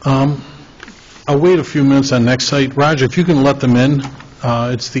 I'll wait a few minutes on next site. Roger, if you can let them in.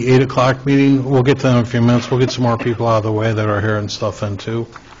 It's the 8 o'clock meeting. We'll get to them in a few minutes. We'll get some more people out of the way that are here and stuff in, too.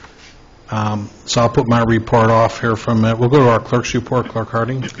 So I'll put my report off here for a minute. We'll go to our clerk's report. Clerk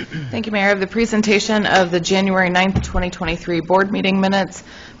Harding. Thank you, Mayor. The presentation of the January 9th, 2023 board meeting minutes,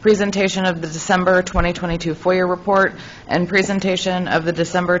 presentation of the December 2022 FOIA report, and presentation of the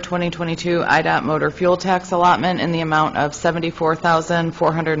December 2022 IDOT motor fuel tax allotment in the amount of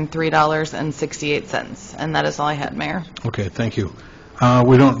 $74,403.68. And that is all I had, Mayor. Okay, thank you.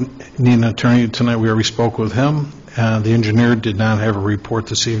 We don't need an attorney tonight. We already spoke with him. The engineer did not have a report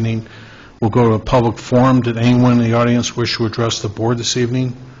this evening. We'll go to a public forum. Did anyone in the audience wish to address the board this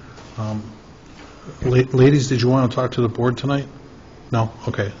evening? Ladies, did you want to talk to the board tonight? No?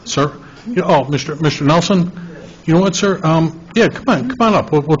 Okay. Sir? Mr. Nelson? You know what, sir? Yeah, come on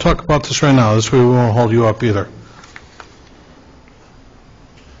up. We'll talk about this right now. This way we won't hold you up either.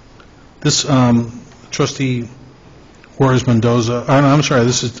 This trustee Juarez Mendoza, I'm sorry,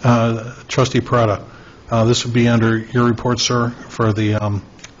 this is trustee Parada. This would be under your report, sir, for the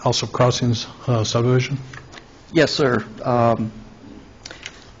Alsip Crossings subdivision. Yes, sir. I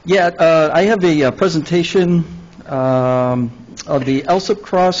have a presentation of the Alsip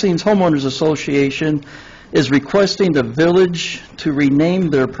Crossings Homeowners Association is requesting the village to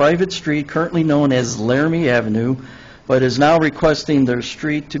rename their private street, currently known as Laramie Avenue, but is now requesting their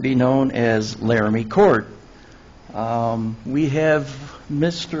street to be known as Laramie Court. We have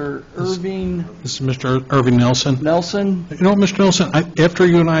Mr. Irving This is Mr. Irving Nelson. Nelson. You know, Mr. Nelson, after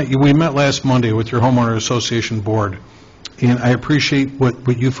you and we met last Monday with your homeowner association board, and I appreciate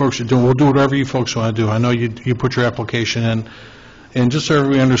what you folks are doing. We'll do whatever you folks want to do. I know you put your application in, and just so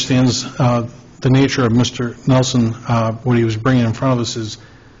everybody understands the nature of Mr. Nelson, what he was bringing in front of us is,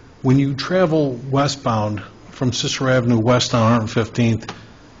 when you travel westbound from Cicero Avenue west on 115th,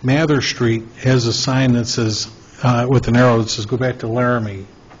 Mather Street has a sign that says, with an arrow that says, go back to Laramie.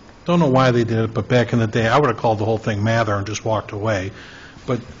 Don't know why they did it, but back in the day, I would have called the whole thing Mather and just walked away.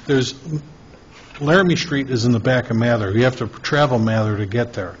 But Laramie Street is in the back of Mather. You have to travel Mather to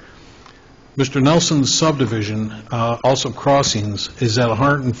get there. Mr. Nelson's subdivision, Alsip Crossings, is at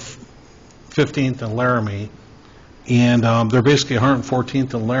 115th and Laramie, and they're basically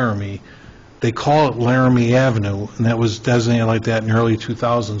 114th and Laramie. They call it Laramie Avenue, and that was designated like that in the early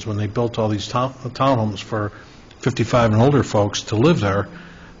 2000s when they built all these townhomes for 55 and older folks to live there.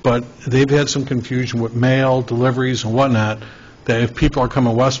 But they've had some confusion with mail, deliveries, and whatnot, that if people are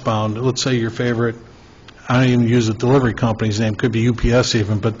coming westbound, let's say your favorite, I don't even use the delivery company's name, could be UPS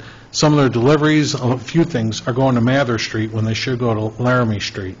even, but some of their deliveries, a few things, are going to Mather Street when they should go to Laramie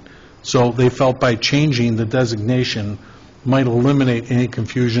Street. So they felt by changing the designation might eliminate any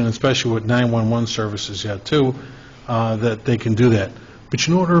confusion, especially with 911 services yet, too, that they can do that. But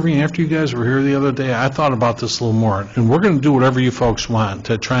you know what, Irving, after you guys were here the other day, I thought about this a little more, and we're going to do whatever you folks want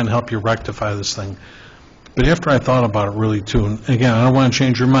to try and help you rectify this thing. But after I thought about it really, too, and again, I don't want to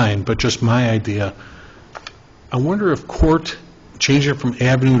change your mind, but just my idea, I wonder if changing it from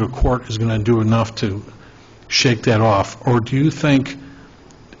avenue to court is going to do enough to shake that off, or do you think,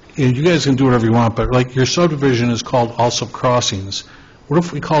 and you guys can do whatever you want, but like your subdivision is called Alsip Crossings. What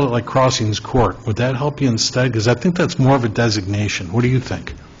if we called it like Crossings Court? Would that help you instead? Because I think that's more of a designation. What do you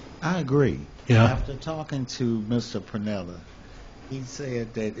think? I agree. Yeah. After talking to Mr. Pernella, he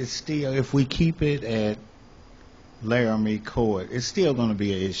said that it's still, if we keep it at Laramie Court, it's still going to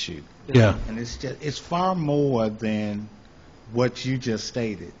be an issue. Yeah. And it's far more than what you just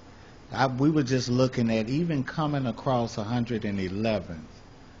stated. We were just looking at even coming across 111th.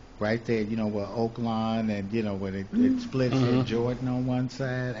 Right there, you know, where Oakland and, you know, where it splits at Jordan on one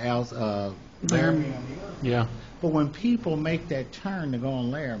side, Laramie on the other. Yeah. But when people make that turn to go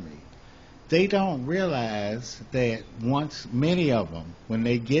on Laramie, they don't realize that many of them, when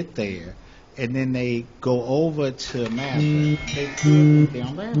they get there, and then they go over to Mather, they put they're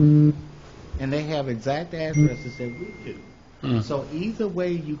on Laramie. And they have exact addresses that we do. So either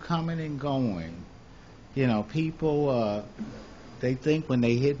way you coming and going, you know, people... they think when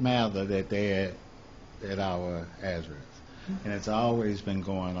they hit Mather that they're at our address. And it's always been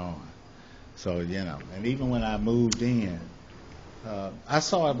going on. So, you know, and even when I moved in, I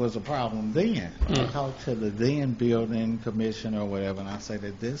saw it was a problem then. I talked to the then building commissioner or whatever, and I said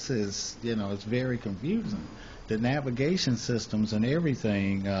that this is, you know, it's very confusing. The navigation systems and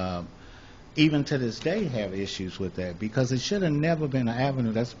everything, even to this day, have issues with that because it should have never been an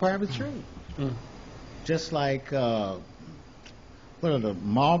avenue. That's a private street. Just like... what are the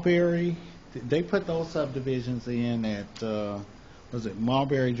Mulberry? They put those subdivisions in at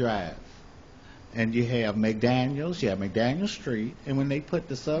Mulberry Drive, and you have McDaniel's. You have McDaniel Street, and when they put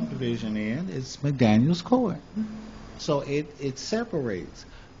the subdivision in, it's McDaniel's Court. So it separates.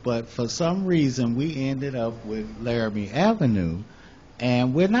 But for some reason, we ended up with Laramie Avenue,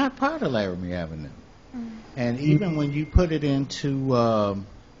 and we're not part of Laramie Avenue. And even when you put it into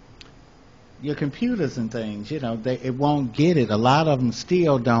your computers and things, you know, it won't get it. A lot of them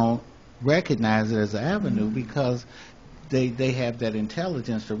still don't recognize it as an avenue because they have that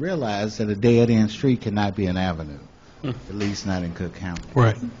intelligence to realize that a dead-end street cannot be an avenue, at least not in Cook County.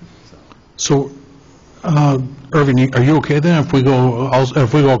 Right. So, Irving, are you okay then if we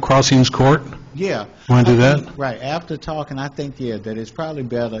go Crossings Court? Yeah. Want to do that? Right. After talking, I think, that it's probably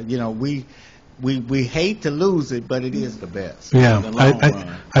better. You know, we hate to lose it, but it is the best. Yeah, in the long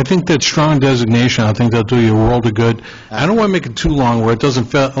run. I think that strong designation, I think that'll do you a world of good. I don't want to make it too long where it doesn't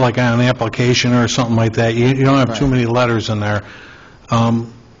feel like on an application or something like that. You don't have too many letters in there.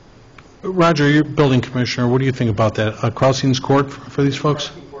 Roger, you're building commissioner. What do you think about that? Crossings Court for these folks?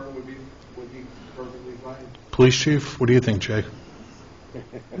 Crossings Court would be perfectly fine. Police chief, what do you think, Jay?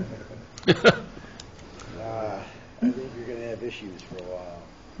 I think you're going to have issues for a while.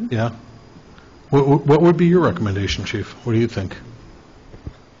 Yeah. What would be your recommendation, chief? What do you think?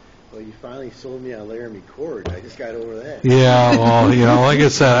 Well, you finally sold me on Laramie Court. I just got over that. Yeah, well, like I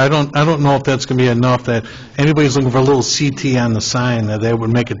said, I don't know if that's going to be enough that anybody's looking for a little CT on the sign, that they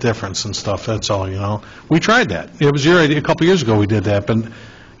would make a difference and stuff, that's all. We tried that. It was your idea, a couple years ago we did that, but,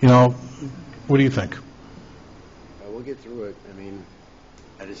 what do you think? We'll get through it. I mean,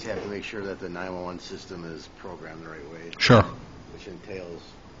 I just have to make sure that the 911 system is programmed the right way. Sure. Which entails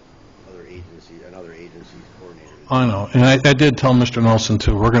another agency's coordinator. I know, and I did tell Mr. Nelson,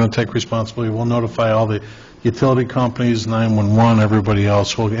 too, we're going to take responsibility. We'll notify all the utility companies, 911, everybody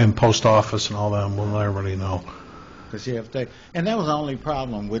else, and post office and all that, and we'll let everybody know. And that was the only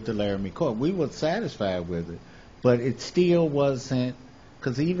problem with the Laramie Court. We were satisfied with it, but it still wasn't,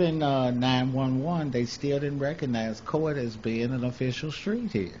 because even 911, they still didn't recognize court as being an official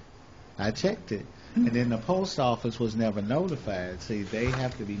street here. I checked it. And then the post office was never notified. See, they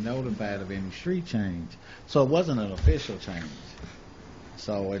have to be notified of any street change. So it wasn't an official change.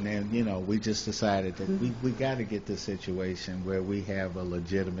 So, and then, we just decided that we got to get this situation where we have a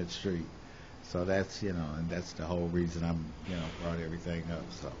legitimate street. So that's, and that's the whole reason I'm, brought everything up,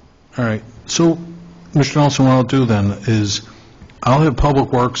 so. All right. So, Mr. Nelson, what I'll do then is I'll have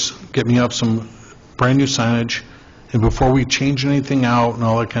Public Works get me up some brand-new signage, and before we change anything out and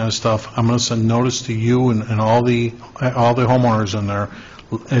all that kind of stuff, I'm going to send notice to you and all the homeowners in there,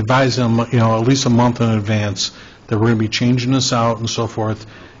 advise them, at least a month in advance that we're going to be changing this out and so forth,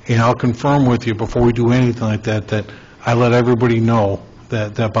 and I'll confirm with you before we do anything like that I let everybody know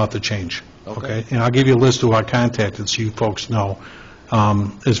that about the change. Okay? And I'll give you a list of who I contacted so you folks know,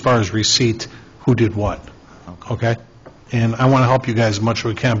 as far as receipt, who did what. Okay? And I want to help you guys as much as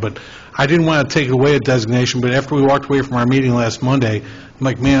we can, but I didn't want to take away a designation, but after we walked away from our meeting last Monday, I'm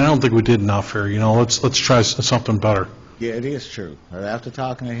like, man, I don't think we did enough here. Let's try something better. Yeah, it is true. After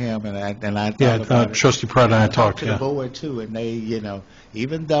talking to him, and I thought about it. Trustee Pratt and I talked, to the board too, and they,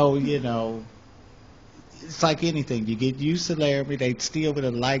 even though, it's like anything. You get used to Laramie, they still would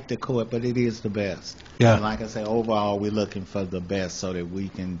have liked the court, but it is the best. Yeah. And like I say, overall, we're looking for the best so that we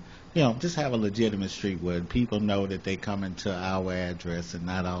can, just have a legitimate street where people know that they come into our address and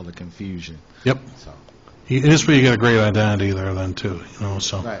not all the confusion. Yep. So. This way you get a great identity there then too,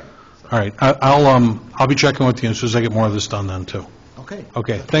 so. Right. All right. I'll be checking with you as soon as I get more of this done then too. Okay.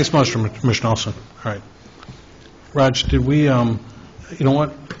 Okay. Thanks much, Mr. Nelson. All right. Raj, did we, you know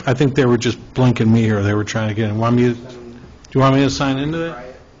what? I think they were just blinking me here. They were trying to get in. Do you want me to sign into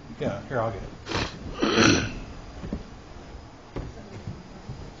that? Yeah, here, I'll get it.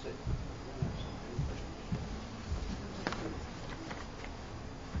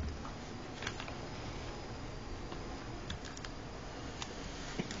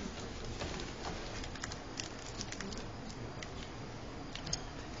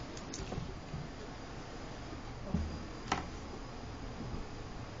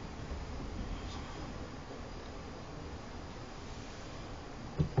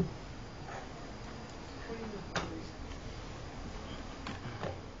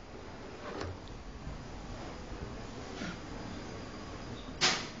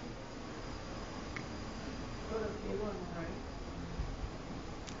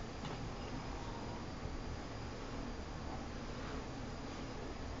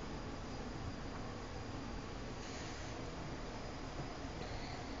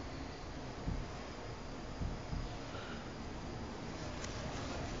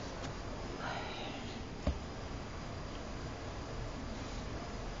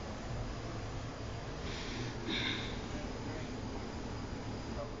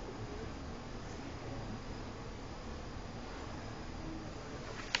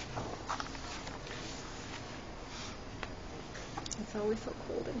 It's always so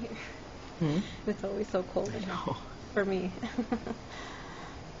cold in here. It's always so cold in here for me.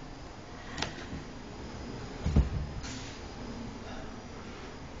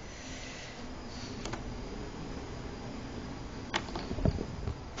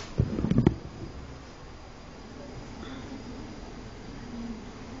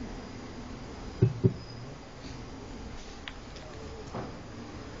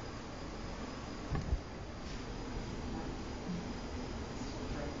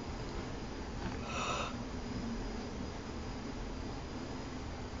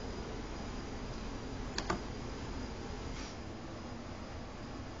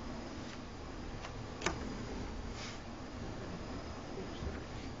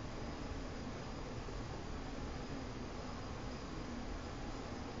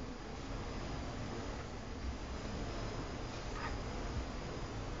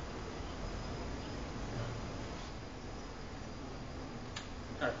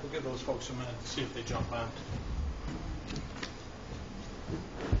 All right, we'll give those folks a minute to see if they jump on.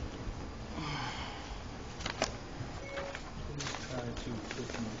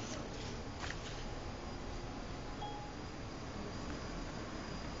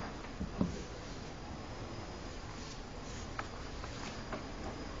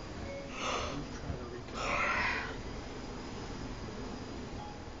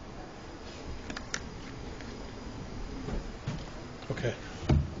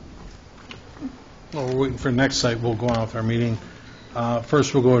 Well, we're waiting for next site. We'll go on with our meeting.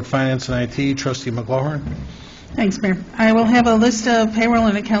 First, we'll go with Finance and IT. Trustee McLaurin. Thanks, Mayor. I will have a list of payroll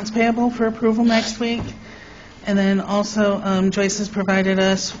and accounts payable for approval next week. And then also, Joyce has provided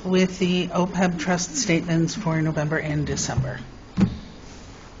us with the OPEB trust statements for November and December.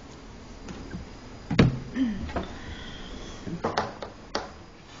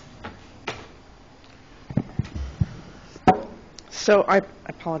 So I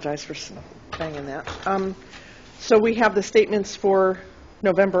apologize for banging that. So we have the statements for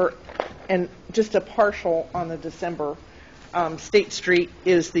November and just a partial on the December. State Street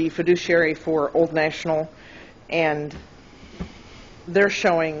is the fiduciary for Old National, and they're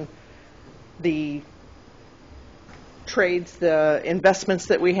showing the trades, the investments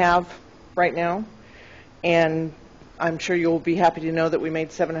that we have right now. And I'm sure you'll be happy to know that we made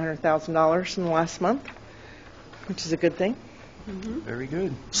 $700,000 in the last month, which is a good thing. Very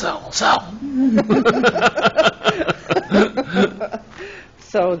good. Sell. So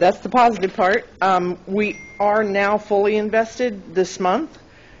that's the positive part. We are now fully invested this month.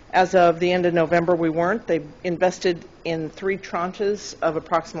 As of the end of November, we weren't. They invested in 3 tranches of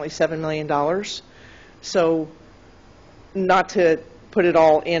approximately $7 million. So not to put it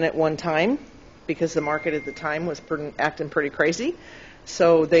all in at one time, because the market at the time was acting pretty crazy.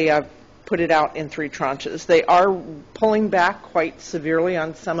 So they have put it out in 3 tranches. They are pulling back quite severely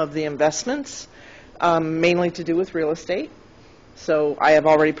on some of the investments, mainly to do with real estate. So I have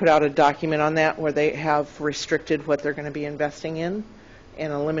already put out a document on that where they have restricted what they're going to be investing in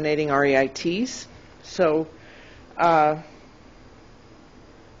and eliminating REITs. So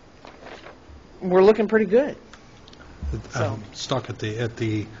we're looking pretty good. I'm stuck at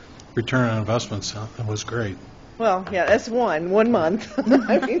the return on investments. That was great. Well, yeah, that's one month.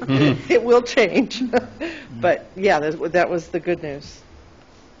 I mean, it will change. But, yeah, that was the good news.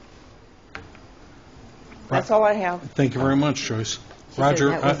 That's all I have. Thank you very much, Joyce.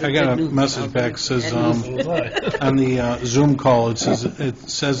 Roger, I got a message back. It says on the Zoom call, it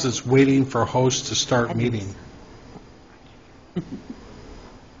says it's waiting for host to start meeting.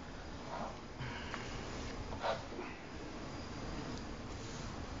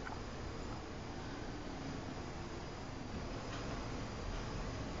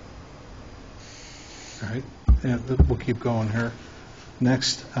 All right, yeah, we'll keep going here.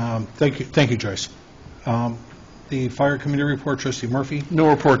 Next, thank you, Joyce. The Fire Committee report, Trustee Murphy. No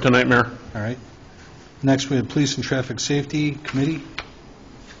report tonight, Mayor. All right. Next, we have Police and Traffic Safety Committee.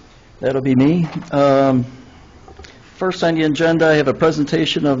 That'll be me. First on the agenda, I have a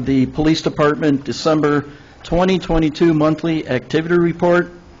presentation of the Police Department December 2022 monthly activity report.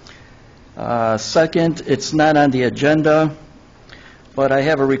 Second, it's not on the agenda, but I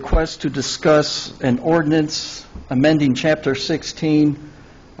have a request to discuss an ordinance amending Chapter 16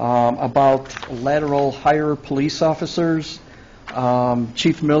 about lateral hire police officers.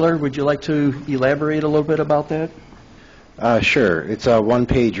 Chief Miller, would you like to elaborate a little bit about that? Sure. It's a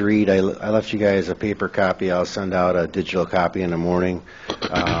one-page read. I left you guys a paper copy. I'll send out a digital copy in the morning.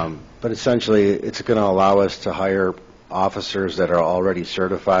 But essentially, it's going to allow us to hire officers that are already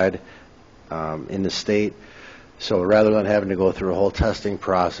certified in the state. So rather than having to go through a whole testing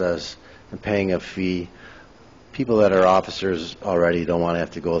process and paying a fee, people that are officers already don't want to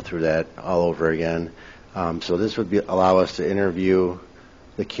have to go through that all over again. So this would allow us to interview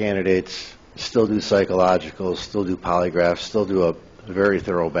the candidates, still do psychologicals, still do polygraphs, still do a very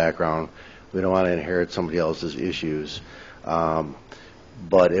thorough background. We don't want to inherit somebody else's issues.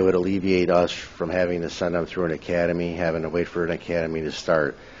 But it would alleviate us from having to send them through an academy, having to wait for an academy to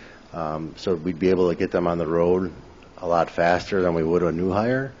start. So we'd be able to get them on the road a lot faster than we would a new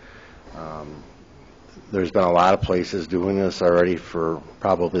hire. There's been a lot of places doing this already for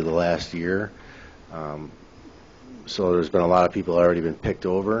probably the last year. So there's been a lot of people already been picked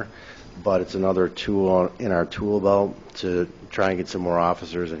over, but it's another tool in our tool belt to try and get some more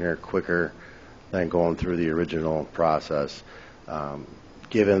officers in here quicker than going through the original process.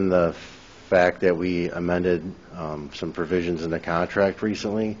 Given the fact that we amended some provisions in the contract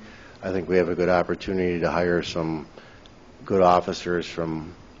recently, I think we have a good opportunity to hire some good officers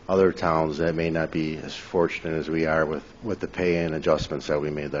from other towns that may not be as fortunate as we are with the pay and adjustments that we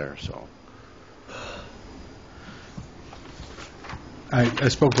made there. So, I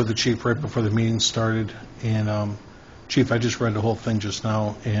spoke with the chief right before the meeting started, and Chief, I just read the whole thing just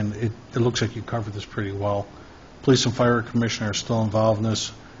now, and it looks like you covered this pretty well. Police and Fire Commissioner are still involved in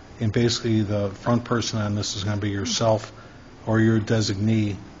this, and basically the front person on this is going to be yourself or your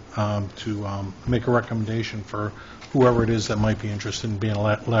designee to make a recommendation for whoever it is that might be interested in being a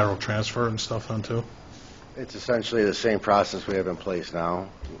lateral transfer and stuff on too. It's essentially the same process we have in place now.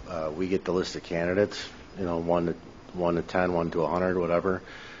 We get the list of candidates, 1 to 10, 1 to 100, whatever,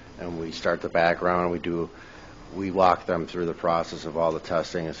 and we start the background. We walk them through the process of all the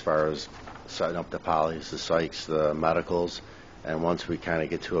testing as far as setting up the polys, the psychs, the medicals, and once we kind of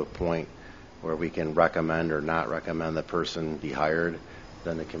get to a point where we can recommend or not recommend the person be hired,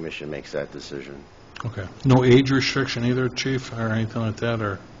 then the commission makes that decision. Okay. No age restriction either, Chief, or anything like that,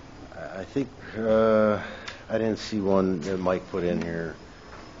 or? I think I didn't see one that Mike put in here.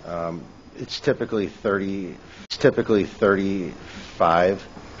 It's typically 30. It's typically 35.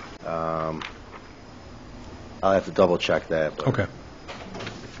 I'll have to double check that. But. Okay.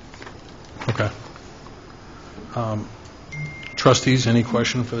 Okay. Trustees, any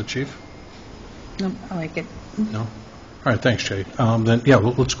question for the chief? No, I like it. No. All right. Thanks, Jay. Then yeah,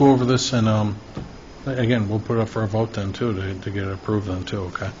 let's go over this and again we'll put it up for a vote then too to get it approved then too.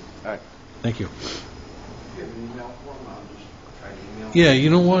 Okay. All right. Thank you. Yeah, you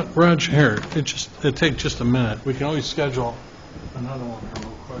know what, Raj? Here, it takes just a minute. We can always schedule another one here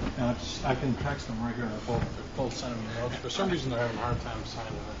real quick, and I can text them right here. They're both sending me notes. For some reason, they're having a hard time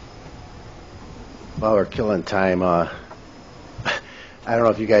signing it. While we're killing time, I don't know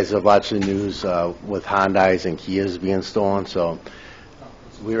if you guys have watched the news with Hyundais and Kias being stolen. So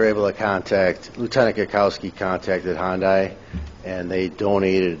we were able to contact Lieutenant Kukowski. Contacted Hyundai, and they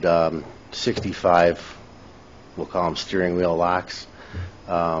donated 65. We'll call them steering wheel locks.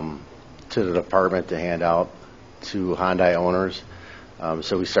 To the department to hand out to Hyundai owners.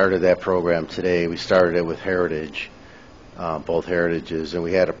 So we started that program today. We started it with Heritage, both Heritages, and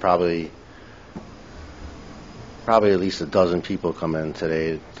we had probably at least a dozen people come in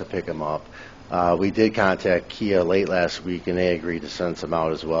today to pick them up. We did contact Kia late last week, and they agreed to send some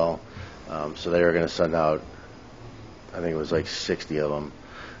out as well. So they were going to send out, I think it was like 60 of them.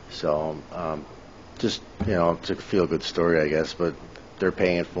 So just, it's a feel-good story, I guess, but they're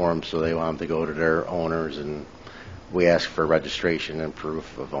paying for them, so they want them to go to their owners, and we ask for registration and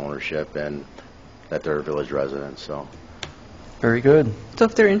proof of ownership and that they're village residents. So, Very good. So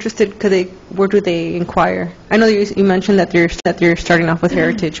if they're interested, where do they inquire? I know you mentioned that you're starting off with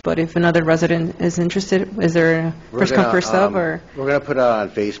Heritage, but if another resident is interested, is there a first come first serve or? We're gonna put it on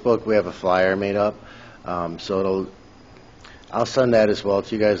Facebook. We have a flyer made up, so I'll send that as well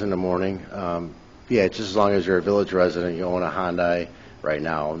to you guys in the morning. Yeah, just as long as you're a village resident, you own a Hyundai right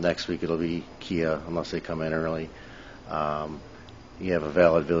now. Next week it'll be Kia, unless they come in early. You have a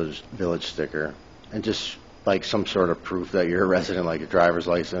valid village sticker, and just like some sort of proof that you're a resident, like a driver's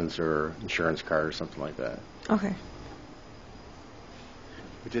license or insurance card or something like that. Okay.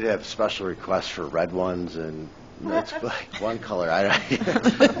 We did have special requests for red ones, and that's like one color.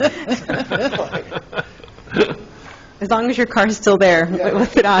 As long as your car is still there,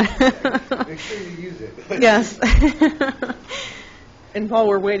 with it on. Make sure you use it. Yes. And while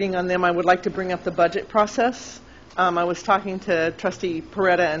we're waiting on them, I would like to bring up the budget process. I was talking to Trustee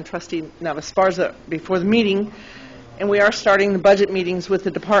Peretta and Trustee Navasparza before the meeting, and we are starting the budget meetings with the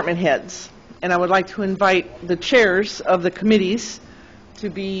department heads. And I would like to invite the chairs of the committees to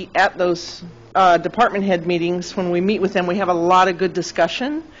be at those department head meetings. When we meet with them, we have a lot of good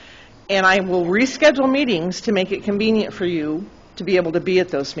discussion, and I will reschedule meetings to make it convenient for you to be able to be at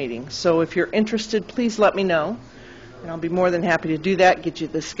those meetings. So if you're interested, please let me know. And I'll be more than happy to do that, get you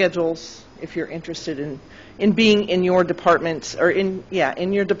the schedules if you're interested in being in your department's, or in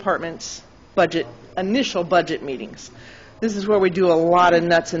your department's initial budget meetings. This is where we do a lot of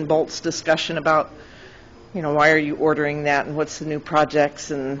nuts and bolts discussion about, why are you ordering that and what's the new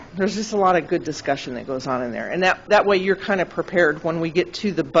projects, and there's just a lot of good discussion that goes on in there. And that way you're kind of prepared when we get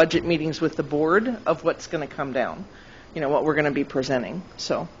to the budget meetings with the board of what's going to come down, what we're going to be presenting.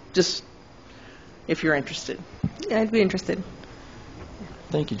 So just if you're interested. Yeah, I'd be interested.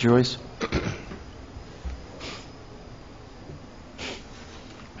 Thank you, Joyce.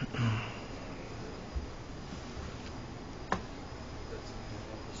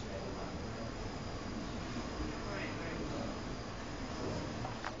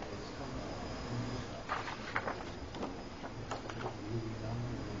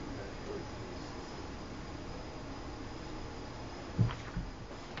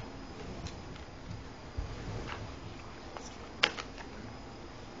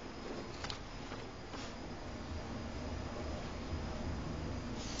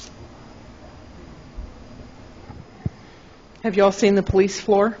 Have you all seen the police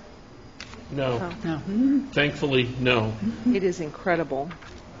floor? No. No. Thankfully, no. It is incredible.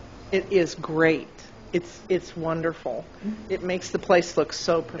 It is great. It's wonderful. It makes the place look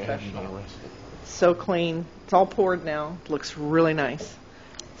so professional. So clean. It's all poured now. It looks really nice.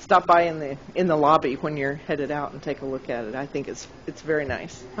 stop by in the lobby when you're headed out and take a look at it. I think it's very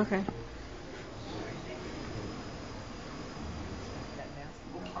nice. Okay.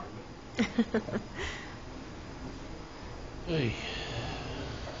 Hey.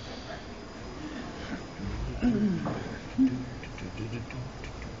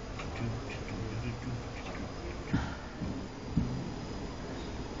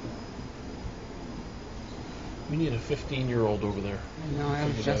 We need a 15-year-old over there. I know, I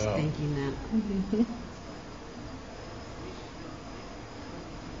was Figure that just out. thinking that.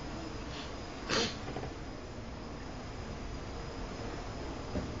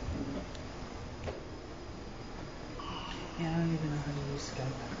 Yeah, I don't even know how to use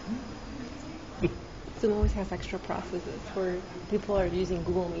Skype. Zoom always has extra processes where people are using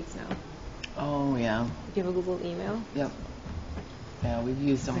Google Meets now. Oh, yeah. Do you have a Google email? Yep. Yeah, we've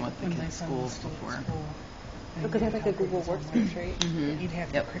used them with the When my kids' son was schools still in before. school, I Because they have needed like a help with Google his homework. Workspace, right? Mm-hmm. He'd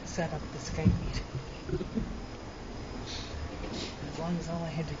have Yep. to set up the Skype meet. As long as all I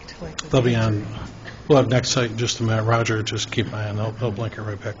had to collect was They'll be the on, answer. we'll have next site in just a minute. Roger, just keep an eye on it. They'll blink it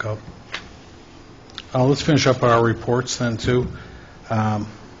right back up. Let's finish up our reports then, too.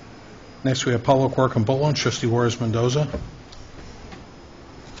 Next, we have Public Work and Boat Launch, Trustee Juarez Mendoza.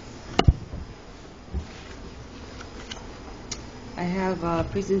 I have a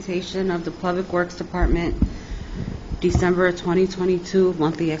presentation of the Public Works Department December 2022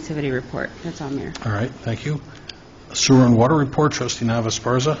 monthly activity report. That's on there. All right, thank you. Sewer and Water Report, Trustee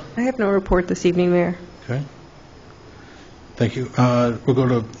Navas-Garza. I have no report this evening, Mayor. Okay. Thank you. We'll go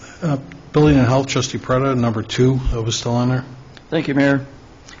to Building and Health, Trustee Preda, number 2. That was still on there. Thank you, Mayor.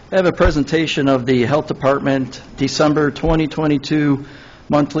 I have a presentation of the Health Department December 2022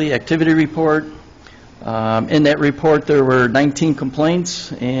 monthly activity report. In that report, there were 19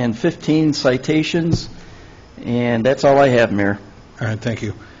 complaints and 15 citations, and that's all I have, Mayor. All right, thank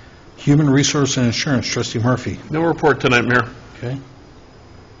you. Human Resource and Insurance, Trustee Murphy. No report tonight, Mayor. Okay.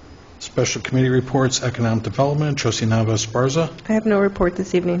 Special Committee Reports, Economic Development, Trustee Navas-Garza. I have no report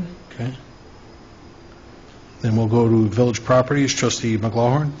this evening. Okay. Then we'll go to Village Properties, Trustee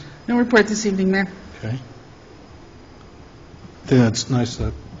McLaughlin. No report this evening, Mayor. Okay. I think that's nice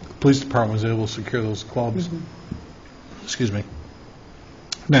that the Police Department was able to secure those clubs. Excuse me.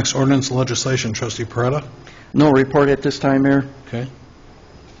 Next, Ordinance and Legislation, Trustee Peretta. No report at this time, Mayor. Okay.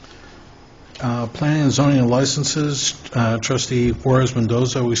 Planning and Zoning and Licenses, Trustee Juarez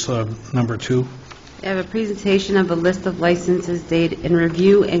Mendoza, we still have number 2. I have a presentation of a list of licenses dated in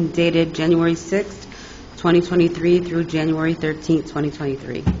review and dated January 6th, 2023 through January 13th,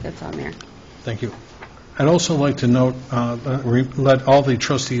 2023. That's on there. Thank you. I'd also like to note, let all the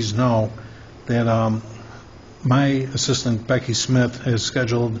trustees know that my assistant, Becky Smith, has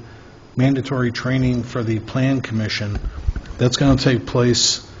scheduled mandatory training for the Plan Commission. That's going to take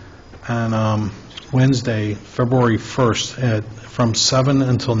place on Wednesday, February 1st, from 7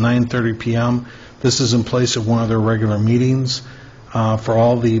 until 9:30 p.m. This is in place of one of their regular meetings for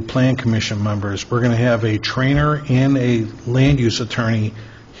all the Plan Commission members. We're going to have a trainer and a land use attorney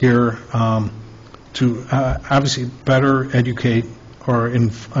here to obviously better educate or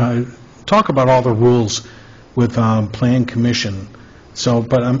talk about all the rules with Plan Commission. So,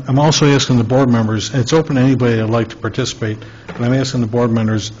 but I'm also asking the board members, and it's open to anybody that would like to participate, but I'm asking the board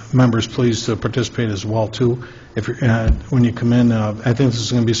members please to participate as well, too. If you're, when you come in, I think this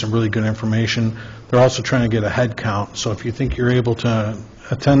is going to be some really good information. They're also trying to get a head count, so if you think you're able to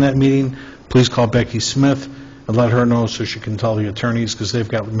attend that meeting, please call Becky Smith and let her know so she can tell the attorneys, because they've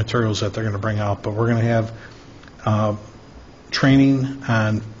got materials that they're going to bring out. But we're going to have training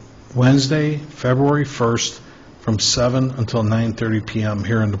on Wednesday, February 1st, from 7 until 9:30 p.m.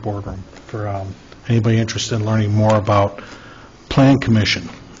 here in the boardroom for anybody interested in learning more about Plan Commission,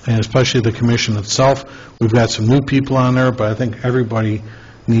 and especially the commission itself. We've got some new people on there, but I think everybody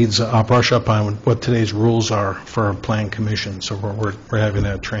needs a brush up on what today's rules are for a Plan Commission, so we're having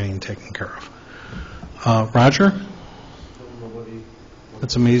that training taken care of. Roger?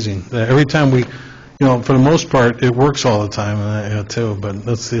 That's amazing. Every time we, for the most part, it works all the time, too, but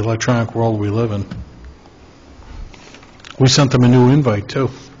that's the electronic world we live in. We sent them a new invite, too.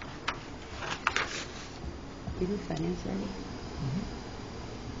 You do finance already?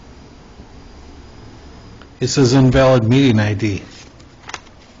 It says invalid meeting ID.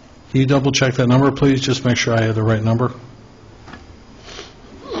 Can you double check that number, please? Just make sure I have the right number.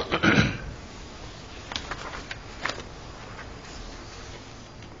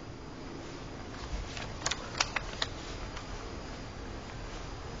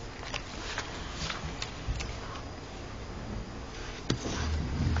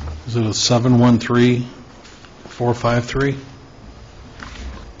 Is it a 713453?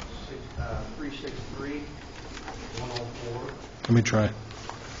 104. Let me try.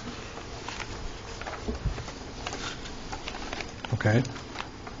 Okay.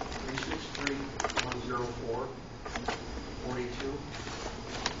 363, 104, 42,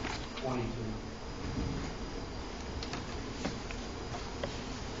 22.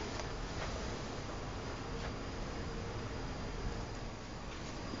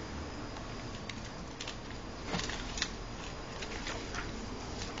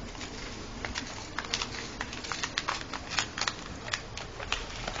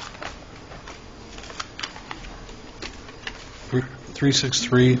 Three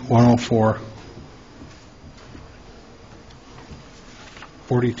 363, 104,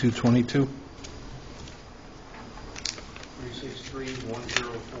 4222. 363,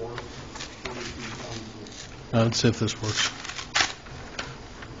 104, 42, 22. Let's see if this works.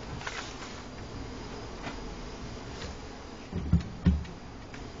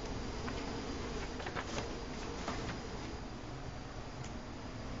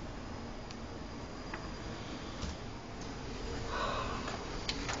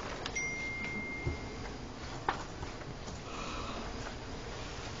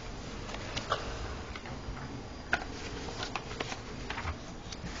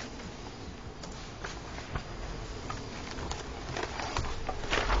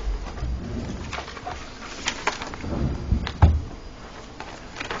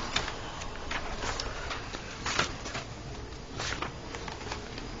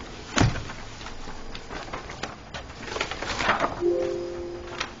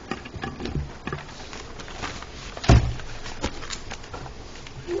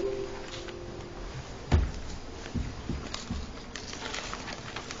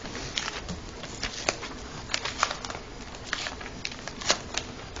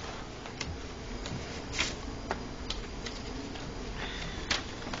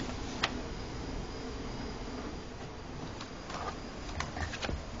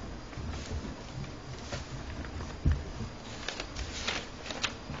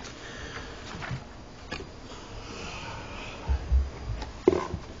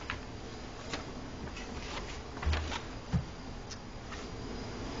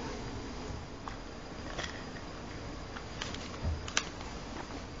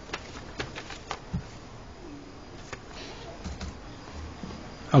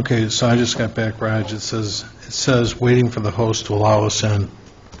 Okay, so I just got back, Raj. It says waiting for the host to allow us in.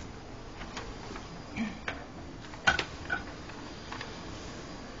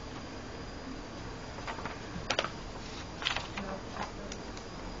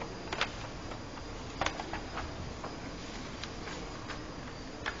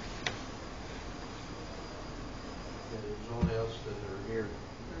 There's only us that are here.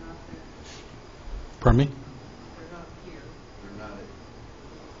 Pardon me? They're not.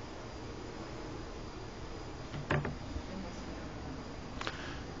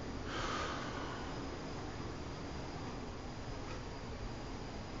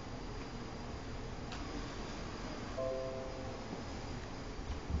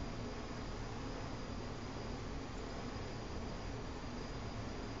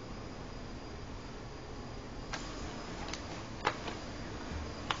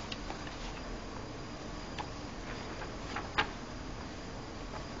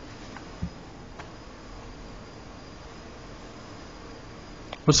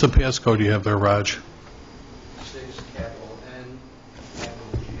 What's the passcode you have there, Raj? 6, capital N,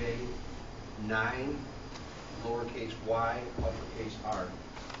 capital J, 9, lowercase y, uppercase R.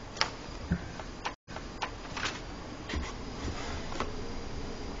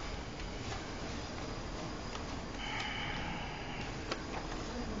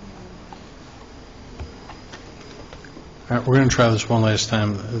 All right, we're going to try this one last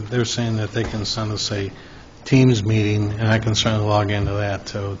time. They're saying that they can send us a Teams meeting, and I can certainly log into that,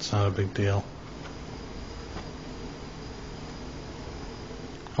 too. It's not a big deal.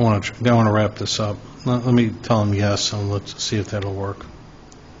 They want to wrap this up. Let me tell them yes, and let's see if that'll work.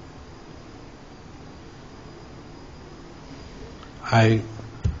 I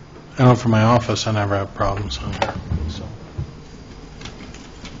know from my office, I never have problems on here. So.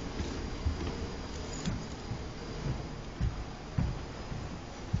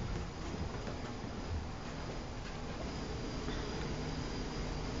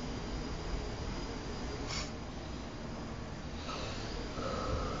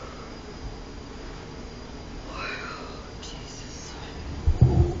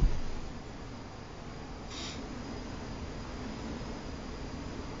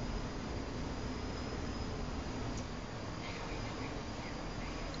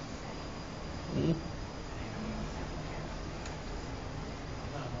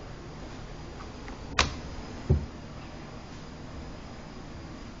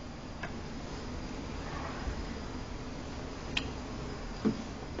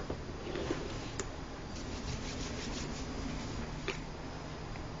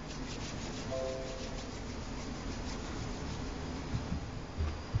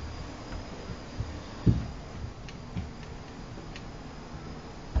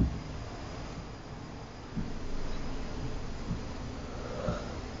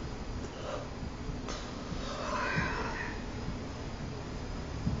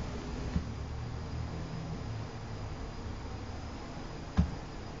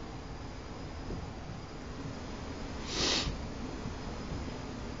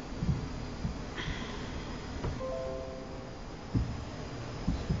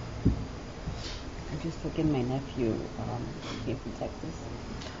 just forgiven my nephew. He came from Texas.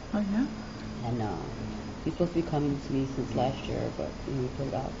 Oh, yeah? And he's supposed to be coming to me since last year, but we put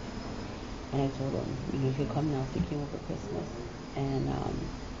it off. And I told him, he'll come now. So he came over Christmas. And I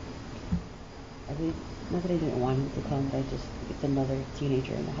really, not that I didn't want him to come, but it's another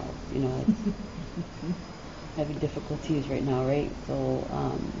teenager in the house. It's having difficulties right now, right? So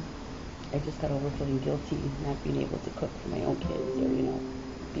I just got over feeling guilty, not being able to cook for my own kids, or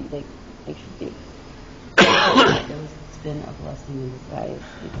be like they should be. It's been a blessing in disguise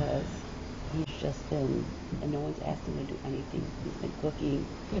because he's just been, and no one's asked him to do anything. He's been cooking,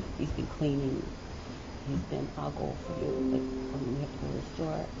 he's been cleaning, he's been, I'll go for you. Like when we have to go to the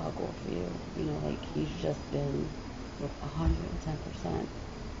store, I'll go for you. He's just been 110%.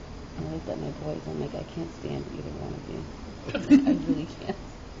 And I looked at my boys, I'm like, I can't stand either one of you. I really can't.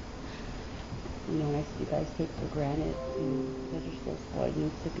 And I see you guys take for granted, you guys are so spoiled, you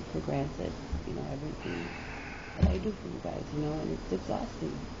took it for granted, everything that I do for you guys, and it's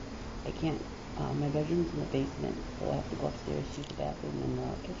exhausting. I can't, my bedroom's in the basement, so I have to go upstairs, use the bathroom and the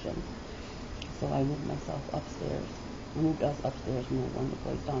kitchen. So I moved myself upstairs. I moved us upstairs and one of the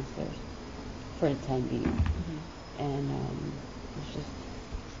boys downstairs for the time being. Mm-hmm. And it's just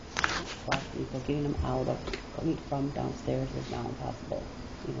exhausting. So getting them from downstairs is now impossible.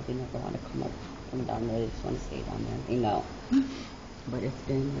 They never want to come up from down there. They just want to stay down there and hang out. But it's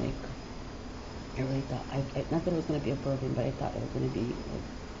been like, I really thought, not that it was going to be a burden, but I thought it was going to be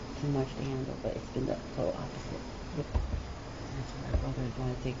too much to handle. But it's been the total opposite. That's why my brothers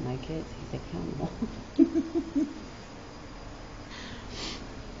want to take my kids. He's like, hell no.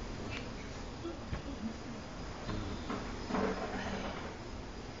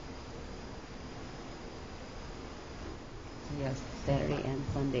 Yes, Saturday and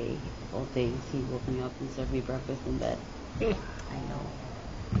Sunday, both days, he woke me up and served me breakfast in bed. I know.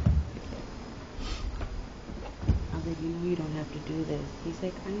 I was like, you don't have to do this. He's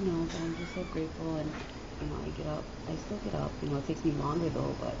like, I know, but I'm just so grateful. And, I still get up. It takes me longer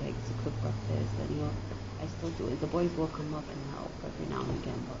though, but to cook breakfast. And, I still do it. The boys will come up and help every now and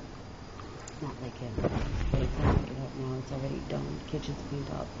again, but it's not like him. By the time I get up now, it's already done. Kitchen's cleaned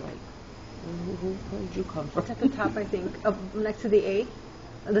up. Where did you come from? It's at the top, I think, next to the A,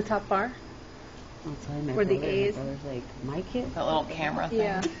 the top bar. I'll tell you, where the A is. My brother's like, my kid? That little camera thing.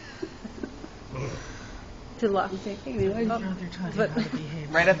 Yeah. To the left.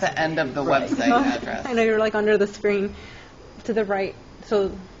 Right at the end of the website address. I know you're under the screen. To the right.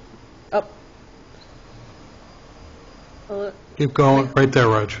 So, up. Keep going. Right there,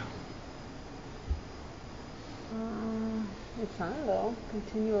 Raj. It's on though.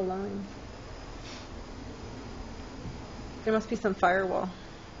 Continue allowing. There must be some firewall.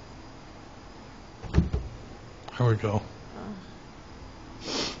 There we go.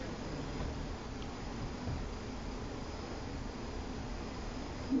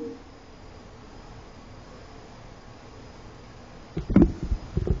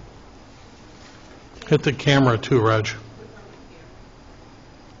 Hit the camera too, Reg.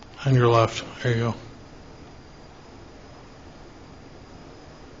 On your left. There you go.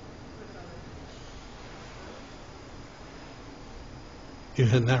 You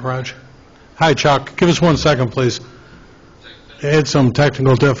hitting that, Raj? Hi, Chuck. Give us 1 second, please. I had some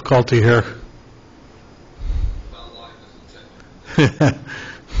technical difficulty here.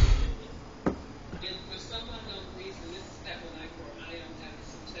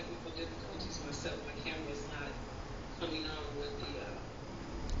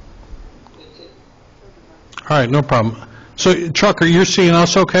 All right, no problem. So, Chuck, are you seeing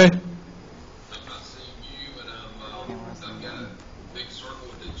us okay? I'm not seeing you, and I've got a big circle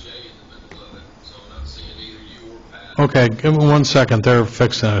with a J in the middle of it, so I'm not seeing either you or Pat. Okay, give me 1 second. They're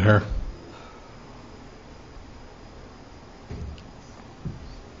fixing it here.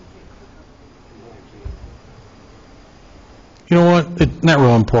 You know what? It's not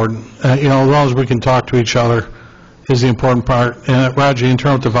real important. As long as we can talk to each other is the important part. And Roger, you can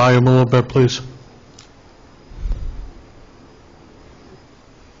turn up the volume a little bit, please.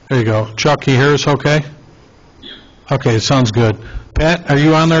 There you go. Chuck, can you hear us okay? Yeah. Okay, sounds good. Pat, are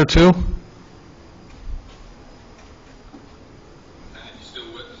you on there too? Pat, you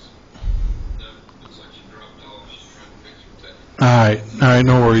still with us? No, looks like you dropped off. Just trying to fix your technical. All right,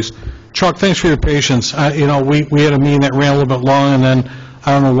 no worries. Chuck, thanks for your patience. We had a meeting that ran a little bit long, and then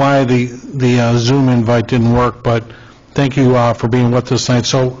I don't know why the Zoom invite didn't work, but thank you for being with us tonight.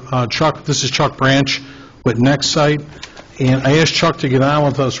 So, Chuck, this is Chuck Branch with Next Site, and I asked Chuck to get on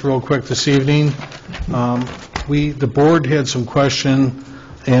with us real quick this evening. The board had some question,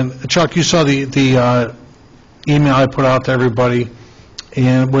 and Chuck, you saw the email I put out to everybody.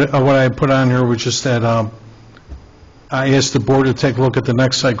 And what I put on here was just that I asked the board to take a look at the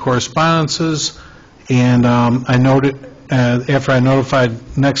next site correspondences, and I noted, after I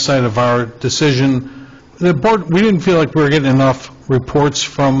notified next site of our decision, the board, we didn't feel like we were getting enough reports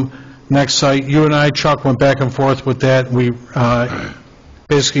from next site. You and I, Chuck, went back and forth with that. We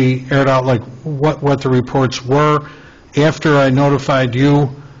basically aired out like what the reports were. After I notified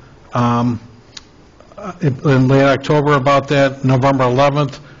you in late October about that, November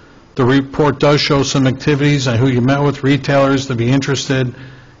 11th, the report does show some activities and who you met with, retailers to be interested,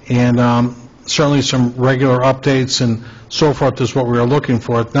 and certainly some regular updates and so forth is what we are looking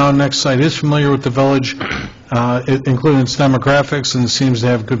for. Now, next site is familiar with the village, including its demographics, and seems to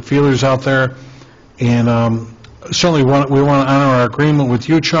have good feelers out there. And certainly we want to honor our agreement with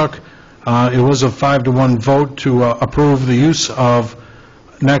you, Chuck. It was a 5-to-1 vote to approve the use of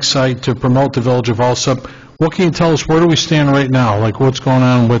next site to promote the village of Alsip. What can you tell us? Where do we stand right now? Like, what's going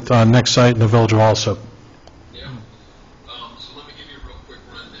on with next site in the village of Alsip? Yeah. So let me give you a real quick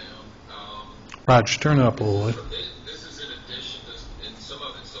rundown. Roger, turn it up a little bit. This is in addition to, and some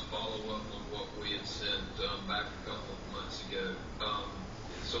of it's a follow-up on what we had said back a couple of months ago.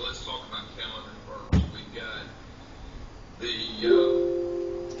 So let's talk about calendar first. We've got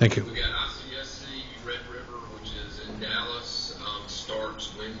Thank you. we got ICSC Red River, which is in Dallas,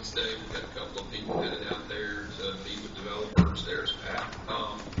 starts Wednesday. We've got a couple of people headed out there to meet with developers. There's Pat.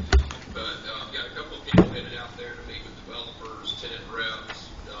 But got a couple of people headed out there to meet with developers, tenant reps.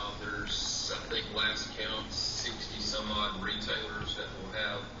 There's, I think, last count, 60 some odd retailers that will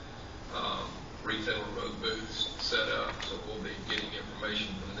have retail remote booths set up. So we'll be getting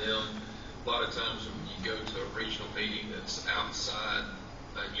information from them. A lot of times when you go to a regional meeting that's outside,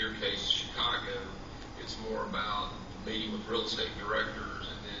 in your case, Chicago, it's more about meeting with real estate directors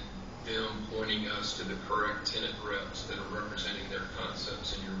and then them pointing us to the correct tenant reps that are representing their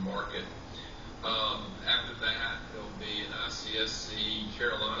concepts in your market. After that, there'll be an ICSC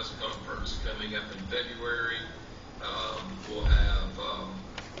Carolinas conference coming up in February. We'll have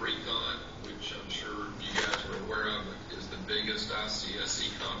Recon, which I'm sure you guys are aware of, is the biggest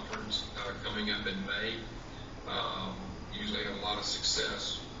ICSC conference coming up in May. Usually have a lot of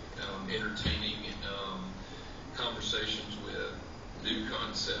success entertaining conversations with new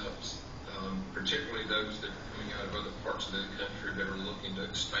concepts, particularly those that are coming out of other parts of the country that are looking to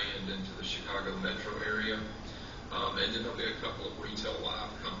expand into the Chicago metro area. And then there'll be a couple of Retail Live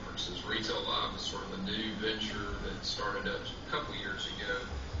conferences. Retail Live is sort of a new venture that started up a couple years ago.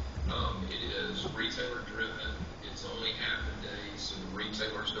 It is retailer driven. It's only half a day, so the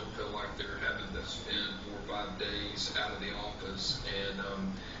retailers don't feel like they're having to spend 4 or 5 days out of the office. And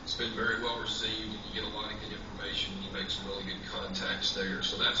it's been very well received, and you get a lot of good information, and you make some really good contacts there.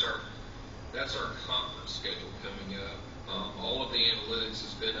 So that's our conference schedule coming up. All of the analytics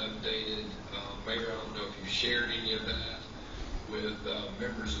has been updated. Mayor, I don't know if you shared any of that with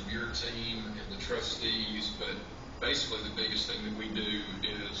members of your team and the trustees, but basically the biggest thing that we do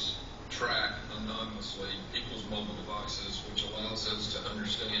is track anonymously people's mobile devices, which allows us to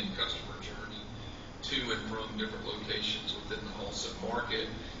understand customer journey to and from different locations within the Alsip market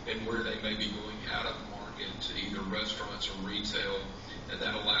and where they may be going out of the market to either restaurants or retail. And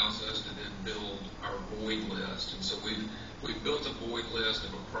that allows us to then build our void list. And so we've built a void list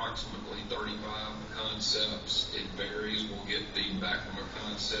of approximately 35 concepts. It varies. We'll get feedback from a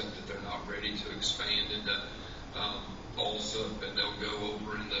concept that they're not ready to expand into Alsip, and they'll go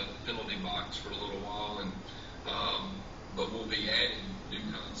over in the penalty box for a little while. And but we'll be adding new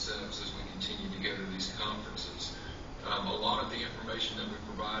concepts as we continue to go to these conferences. A lot of the information that we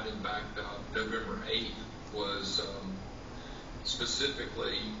provided back November 8th was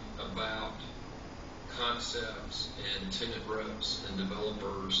specifically about concepts and tenant reps and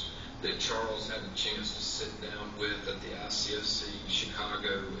developers that Charles had a chance to sit down with at the ICSC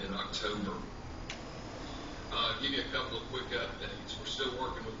Chicago in October. Give you a couple of quick updates. We're still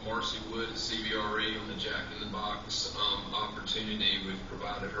working with Marcy Wood at CBRE on the Jack in the Box opportunity. We've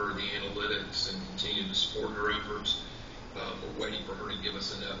provided her the analytics and continue to support her efforts. We're waiting for her to give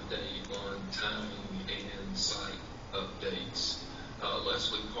us an update on timing and site updates.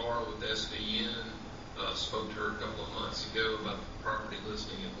 Leslie Carr with SVN spoke to her a couple of months ago about the property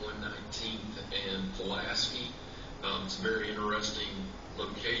listing at 119th and Pulaski. It's a very interesting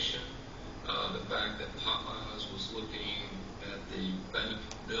location. The fact that Popeyes was looking at the bank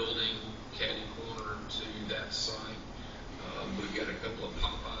building catty corner to that site. We've got a couple of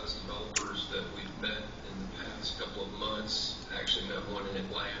Popeyes developers that we've met in the past couple of months. Actually met one in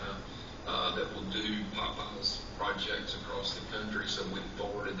Atlanta that will do Popeyes projects across the country, so we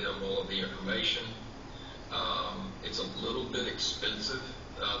forwarded them all of the information. It's a little bit expensive,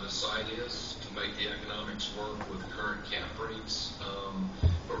 the site is, to make the economics work with current cap rates.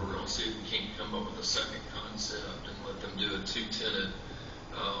 But we're going to see if we can't come up with a second concept and let them do a two-tenant,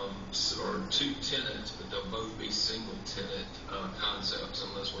 or two tenants, but they'll both be single-tenant concepts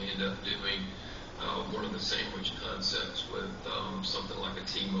unless we end up doing one of the sandwich concepts with something like a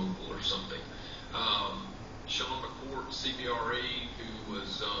T-Mobile or something. Sean McCourt, CBRE, who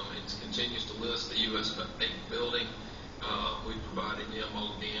was continues to list the U.S. Bank building. We provided him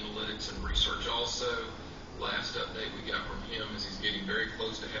all of the analytics and research also. Last update we got from him is he's getting very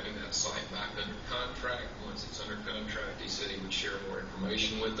close to having that site back under contract. Once it's under contract, he said he would share more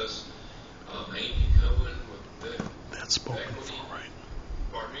information with us. Andy Cohen with That's spoken for, right?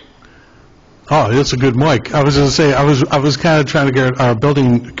 Pardon me? Oh, that's a good mic. I was going to say, I was kind of trying to get our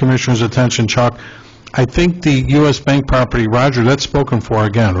building commissioner's attention, Chuck. I think the U.S. Bank property, Roger, that's spoken for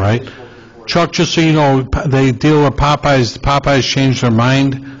again, right? Chuck, just so you know, they deal with Popeyes. Popeyes changed their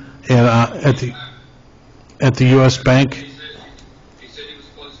mind at the U.S. Bank. He said he was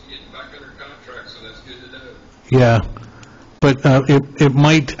close to getting back under contract, so that's good to know. Yeah. But it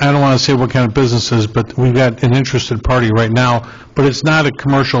might, I don't want to say what kind of business it is, but we've got an interested party right now, but it's not a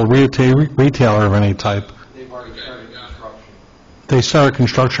commercial retailer of any type. They've already started construction. They started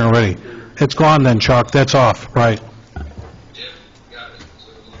construction already. It's gone then, Chuck. That's off, right? Yeah, got it.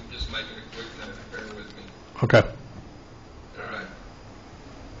 So I'm just making a quick note. Bear with me. Okay. All right.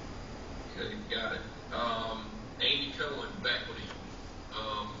 Okay, got it. Andy Cohen, Beckley.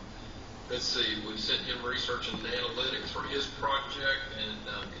 Let's see. We sent him research and analytics for his project, and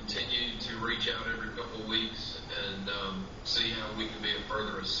continue to reach out every couple of weeks and see how we can be of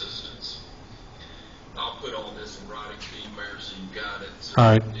further assistance. I'll put all this in writing to you, Mayor, so you got it. So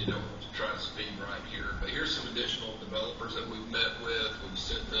All right. you don't have to try to speed right here. But here's some additional developers that we've met with. We've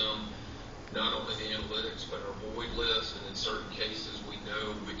sent them not only the analytics, but our void list, and in certain cases we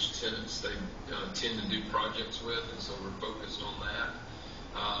know which tenants they tend to do projects with, and so we're focused on that.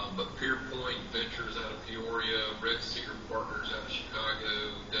 But Pierpoint Ventures out of Peoria, Red Cedar Partners out of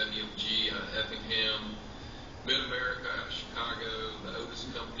Chicago, WMG out of Effingham, Mid-America out of Chicago, the Otis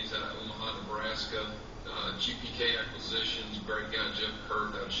Companies out of Omaha, Nebraska, GPK Acquisitions, great guy Jeff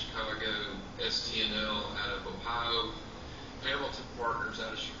Kurth out of Chicago, STNL out of Ohio, Hamilton Partners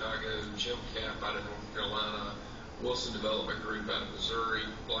out of Chicago, Jim Cap out of North Carolina, Wilson Development Group out of Missouri,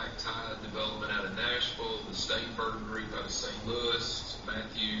 Black Tide Development out of Nashville, the Steinberg Group out of St. Louis,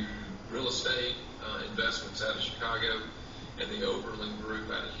 Matthew Real Estate Investments out of Chicago, and the Oberlin Group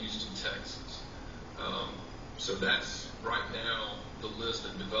out of Houston, Texas. So that's right now the list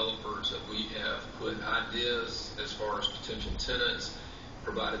of developers that we have put ideas as far as potential tenants,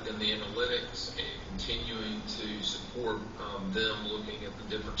 provided them the analytics, and continuing to support them looking at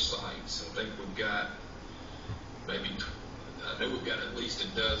the different sites. I think we've got I know we've got at least a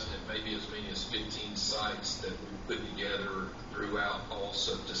dozen, and maybe as many as 15 sites that we've put together throughout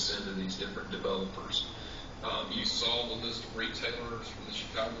Alsip to send to these different developers. You saw the list of retailers from the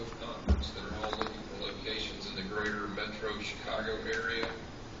Chicago conference that are all looking for locations in the greater metro Chicago area.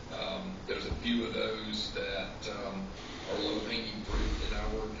 There's a few of those that are low-hanging fruit, in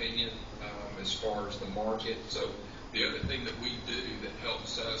our opinion, as far as the market. So the other thing that we do that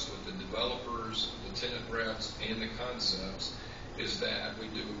helps us with the developers, the tenant reps, and the concepts is that we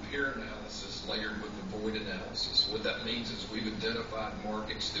do a peer analysis layered with the void analysis. What that means is we've identified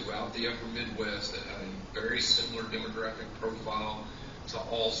markets throughout the upper Midwest that have a very similar demographic profile to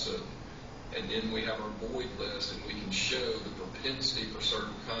Alsip. And then we have our void list, and we can show the propensity for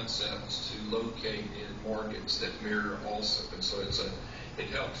certain concepts to locate in markets that mirror Alsip. And so it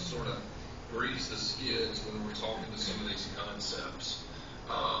helps sort of grease the skids when we're talking to some of these concepts.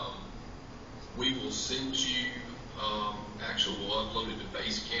 We will send you, actually we'll upload it to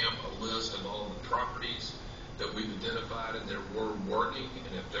Basecamp, a list of all the properties that we've identified and that we're working,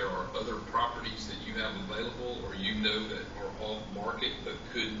 and if there are other properties that you have available or you know that are off market but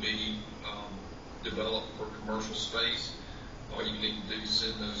could be developed for commercial space, all you need to do is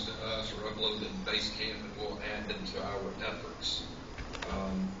send those to us or upload them to Basecamp, and we'll add them to our efforts.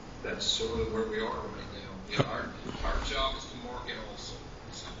 That's sort of where we are right now. You know, our job is to market Alsip.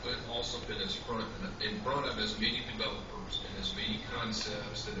 It's to put Alsip in front of as many developers and as many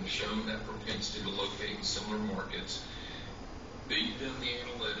concepts that have shown that propensity to locate in similar markets, feed them the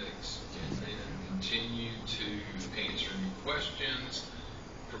analytics, and then continue to answer any questions,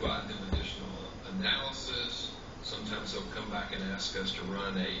 provide them additional analysis. Sometimes they'll come back and ask us to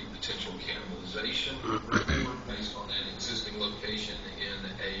run a potential cannibalization report based on an existing location in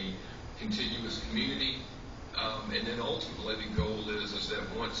a contiguous community. And then ultimately the goal is that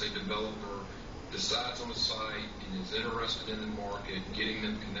once a developer decides on a site and is interested in the market, getting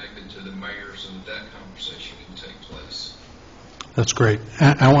them connected to the mayor so that that conversation can take place. That's great.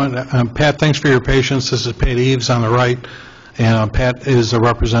 I want Pat, thanks for your patience. This is Pat Eves on the right, and Pat is a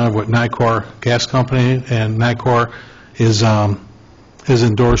representative with Nicor Gas Company, and Nicor is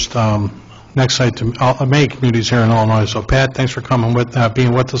endorsed next site to many communities here in Illinois. So, Pat, thanks for coming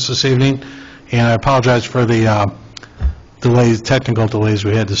being with us this evening, and I apologize for the technical delays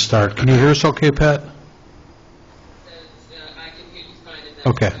we had to start. Can you hear us okay, Pat? I can hear you fine.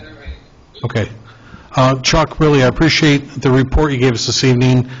 Okay. Okay. Chuck, really, I appreciate the report you gave us this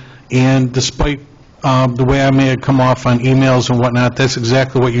evening, and despite the way I may have come off on emails and whatnot, that's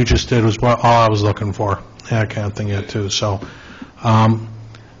exactly what you just did was all I was looking for, that kind of thing, yeah, too. So,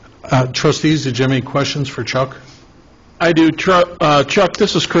 trustees, did you have any questions for Chuck? I do. Chuck,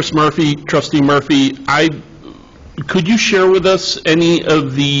 this is Chris Murphy, Trustee Murphy. Could you share with us any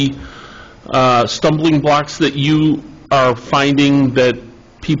of the stumbling blocks that you are finding that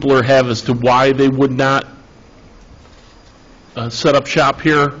people have as to why they would not set up shop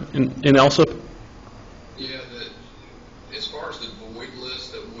here in Alsip? Yeah, as far as the void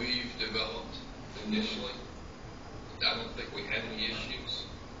list that we've developed initially, I don't think we have any issues.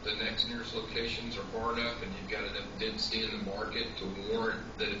 The next nearest locations are far enough, and you've got enough density in the market to warrant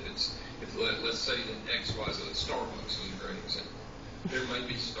that let's say that XYZ, Starbucks is a great example. There may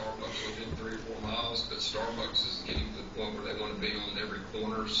be Starbucks within 3 or 4 miles, but Starbucks is getting to the point where they want to be on every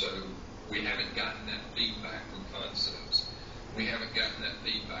corner, so we haven't gotten that feedback from concepts. We haven't gotten that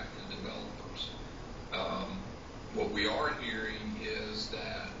feedback from developers. What we are hearing is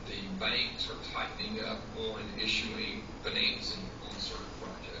that the banks are tightening up on issuing financing on certain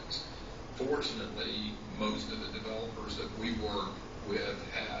projects. Fortunately, most of the developers that we work with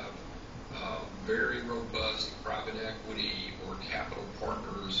have very robust private equity or capital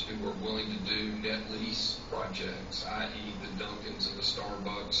partners who are willing to do net lease projects, i.e. the Dunkins and the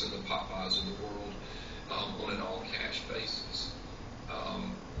Starbucks and the Popeyes of the world, on an all-cash basis.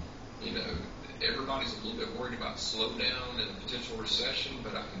 Everybody's a little bit worried about slowdown and a potential recession,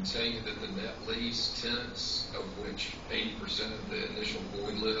 but I can tell you that the net lease tenants, of which 80% of the initial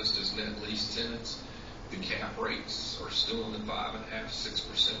void list is net lease tenants, the cap rates are still in the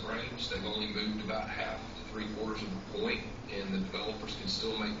 5.5–6% range. They've only moved about half to 3/4 of a point, and the developers can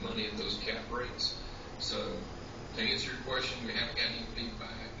still make money at those cap rates. So, to answer your question, we haven't got any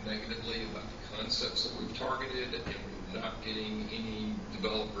feedback negatively about the concepts that we've targeted, and we're not getting any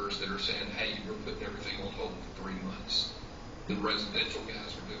developers that are saying, hey, we're putting everything on hold for 3 months. The residential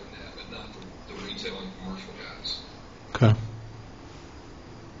guys are doing that, but not the retail and commercial guys. Okay.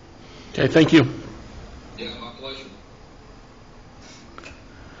 Okay, thank you. Yeah, my pleasure.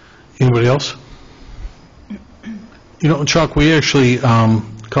 Anybody else? Chuck, we actually, a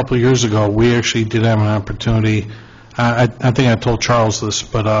couple of years ago, we actually did have an opportunity. I think I told Charles this,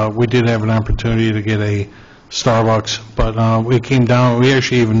 but we did have an opportunity to get a Starbucks, but we came down, we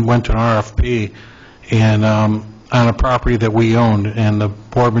actually even went to an RFP and on a property that we owned, and the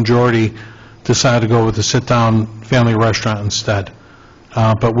board majority decided to go with a sit-down family restaurant instead.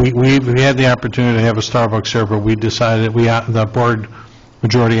 But we had the opportunity to have a Starbucks there, but we decided, the board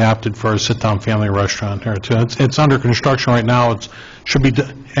majority opted for a sit-down family restaurant here too. It's under construction right now. It should be,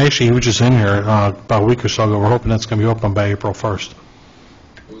 actually, he was just in here about a week or so ago. We're hoping that's going to be open by April 1st.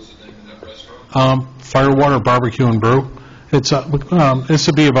 What was the name of that restaurant? Firewater Barbecue and Brew. This would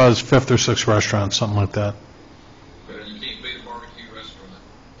be about his 5th or 6th restaurant, something like that. But you can't beat a barbecue restaurant.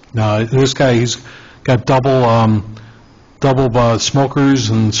 No, this guy, he's got double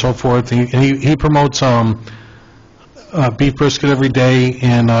smokers and so forth. He promotes beef brisket every day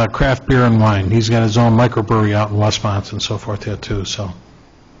and craft beer and wine. He's got his own microbrewery out in Westmont and so forth here too. So.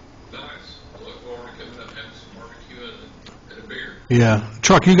 Nice. I look forward to coming up and having some barbecue and a beer. Yeah,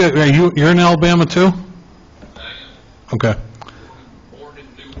 Chuck, you're in Alabama too? I am. Okay. Born in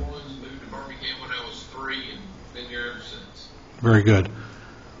New Orleans, moved to Birmingham when I was 3, and been here ever since. Very good.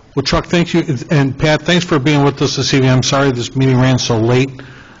 Well, Chuck, thank you, and Pat, thanks for being with us this evening. I'm sorry this meeting ran so late,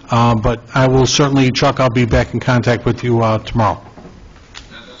 but I will certainly, Chuck, I'll be back in contact with you tomorrow.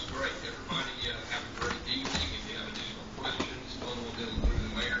 That's great. Everybody have a great evening. If you have additional questions, phone them through the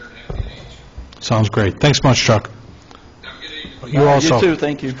mayor and happy to answer. Sounds great. Thanks much, Chuck. Have a good evening. You also. You too,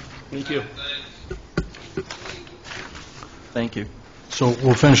 thank you. Thank you. Thank you. So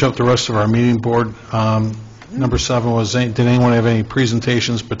we'll finish up the rest of our meeting board. Number 7 was, did anyone have any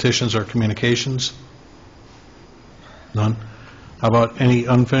presentations, petitions, or communications? None. How about any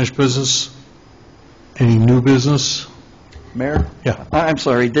unfinished business? Any new business? Mayor? Yeah. I'm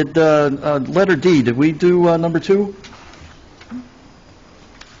sorry, did letter D, did we do number 2?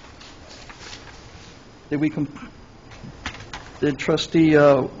 Did trustee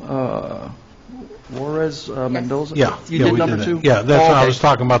Juarez Mendoza? Yeah. You yeah, did we number that. two? Yeah, that's Oh, what I okay. was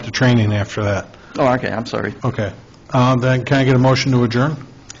talking about, the training after that. Oh, okay, I'm sorry. Okay. Then can I get a motion to adjourn?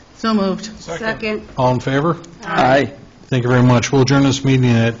 So moved. Second. All in favor? Aye. Thank you very much. We'll adjourn this meeting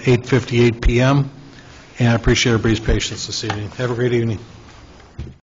at 8:58 PM, and I appreciate everybody's patience this evening. Have a great evening.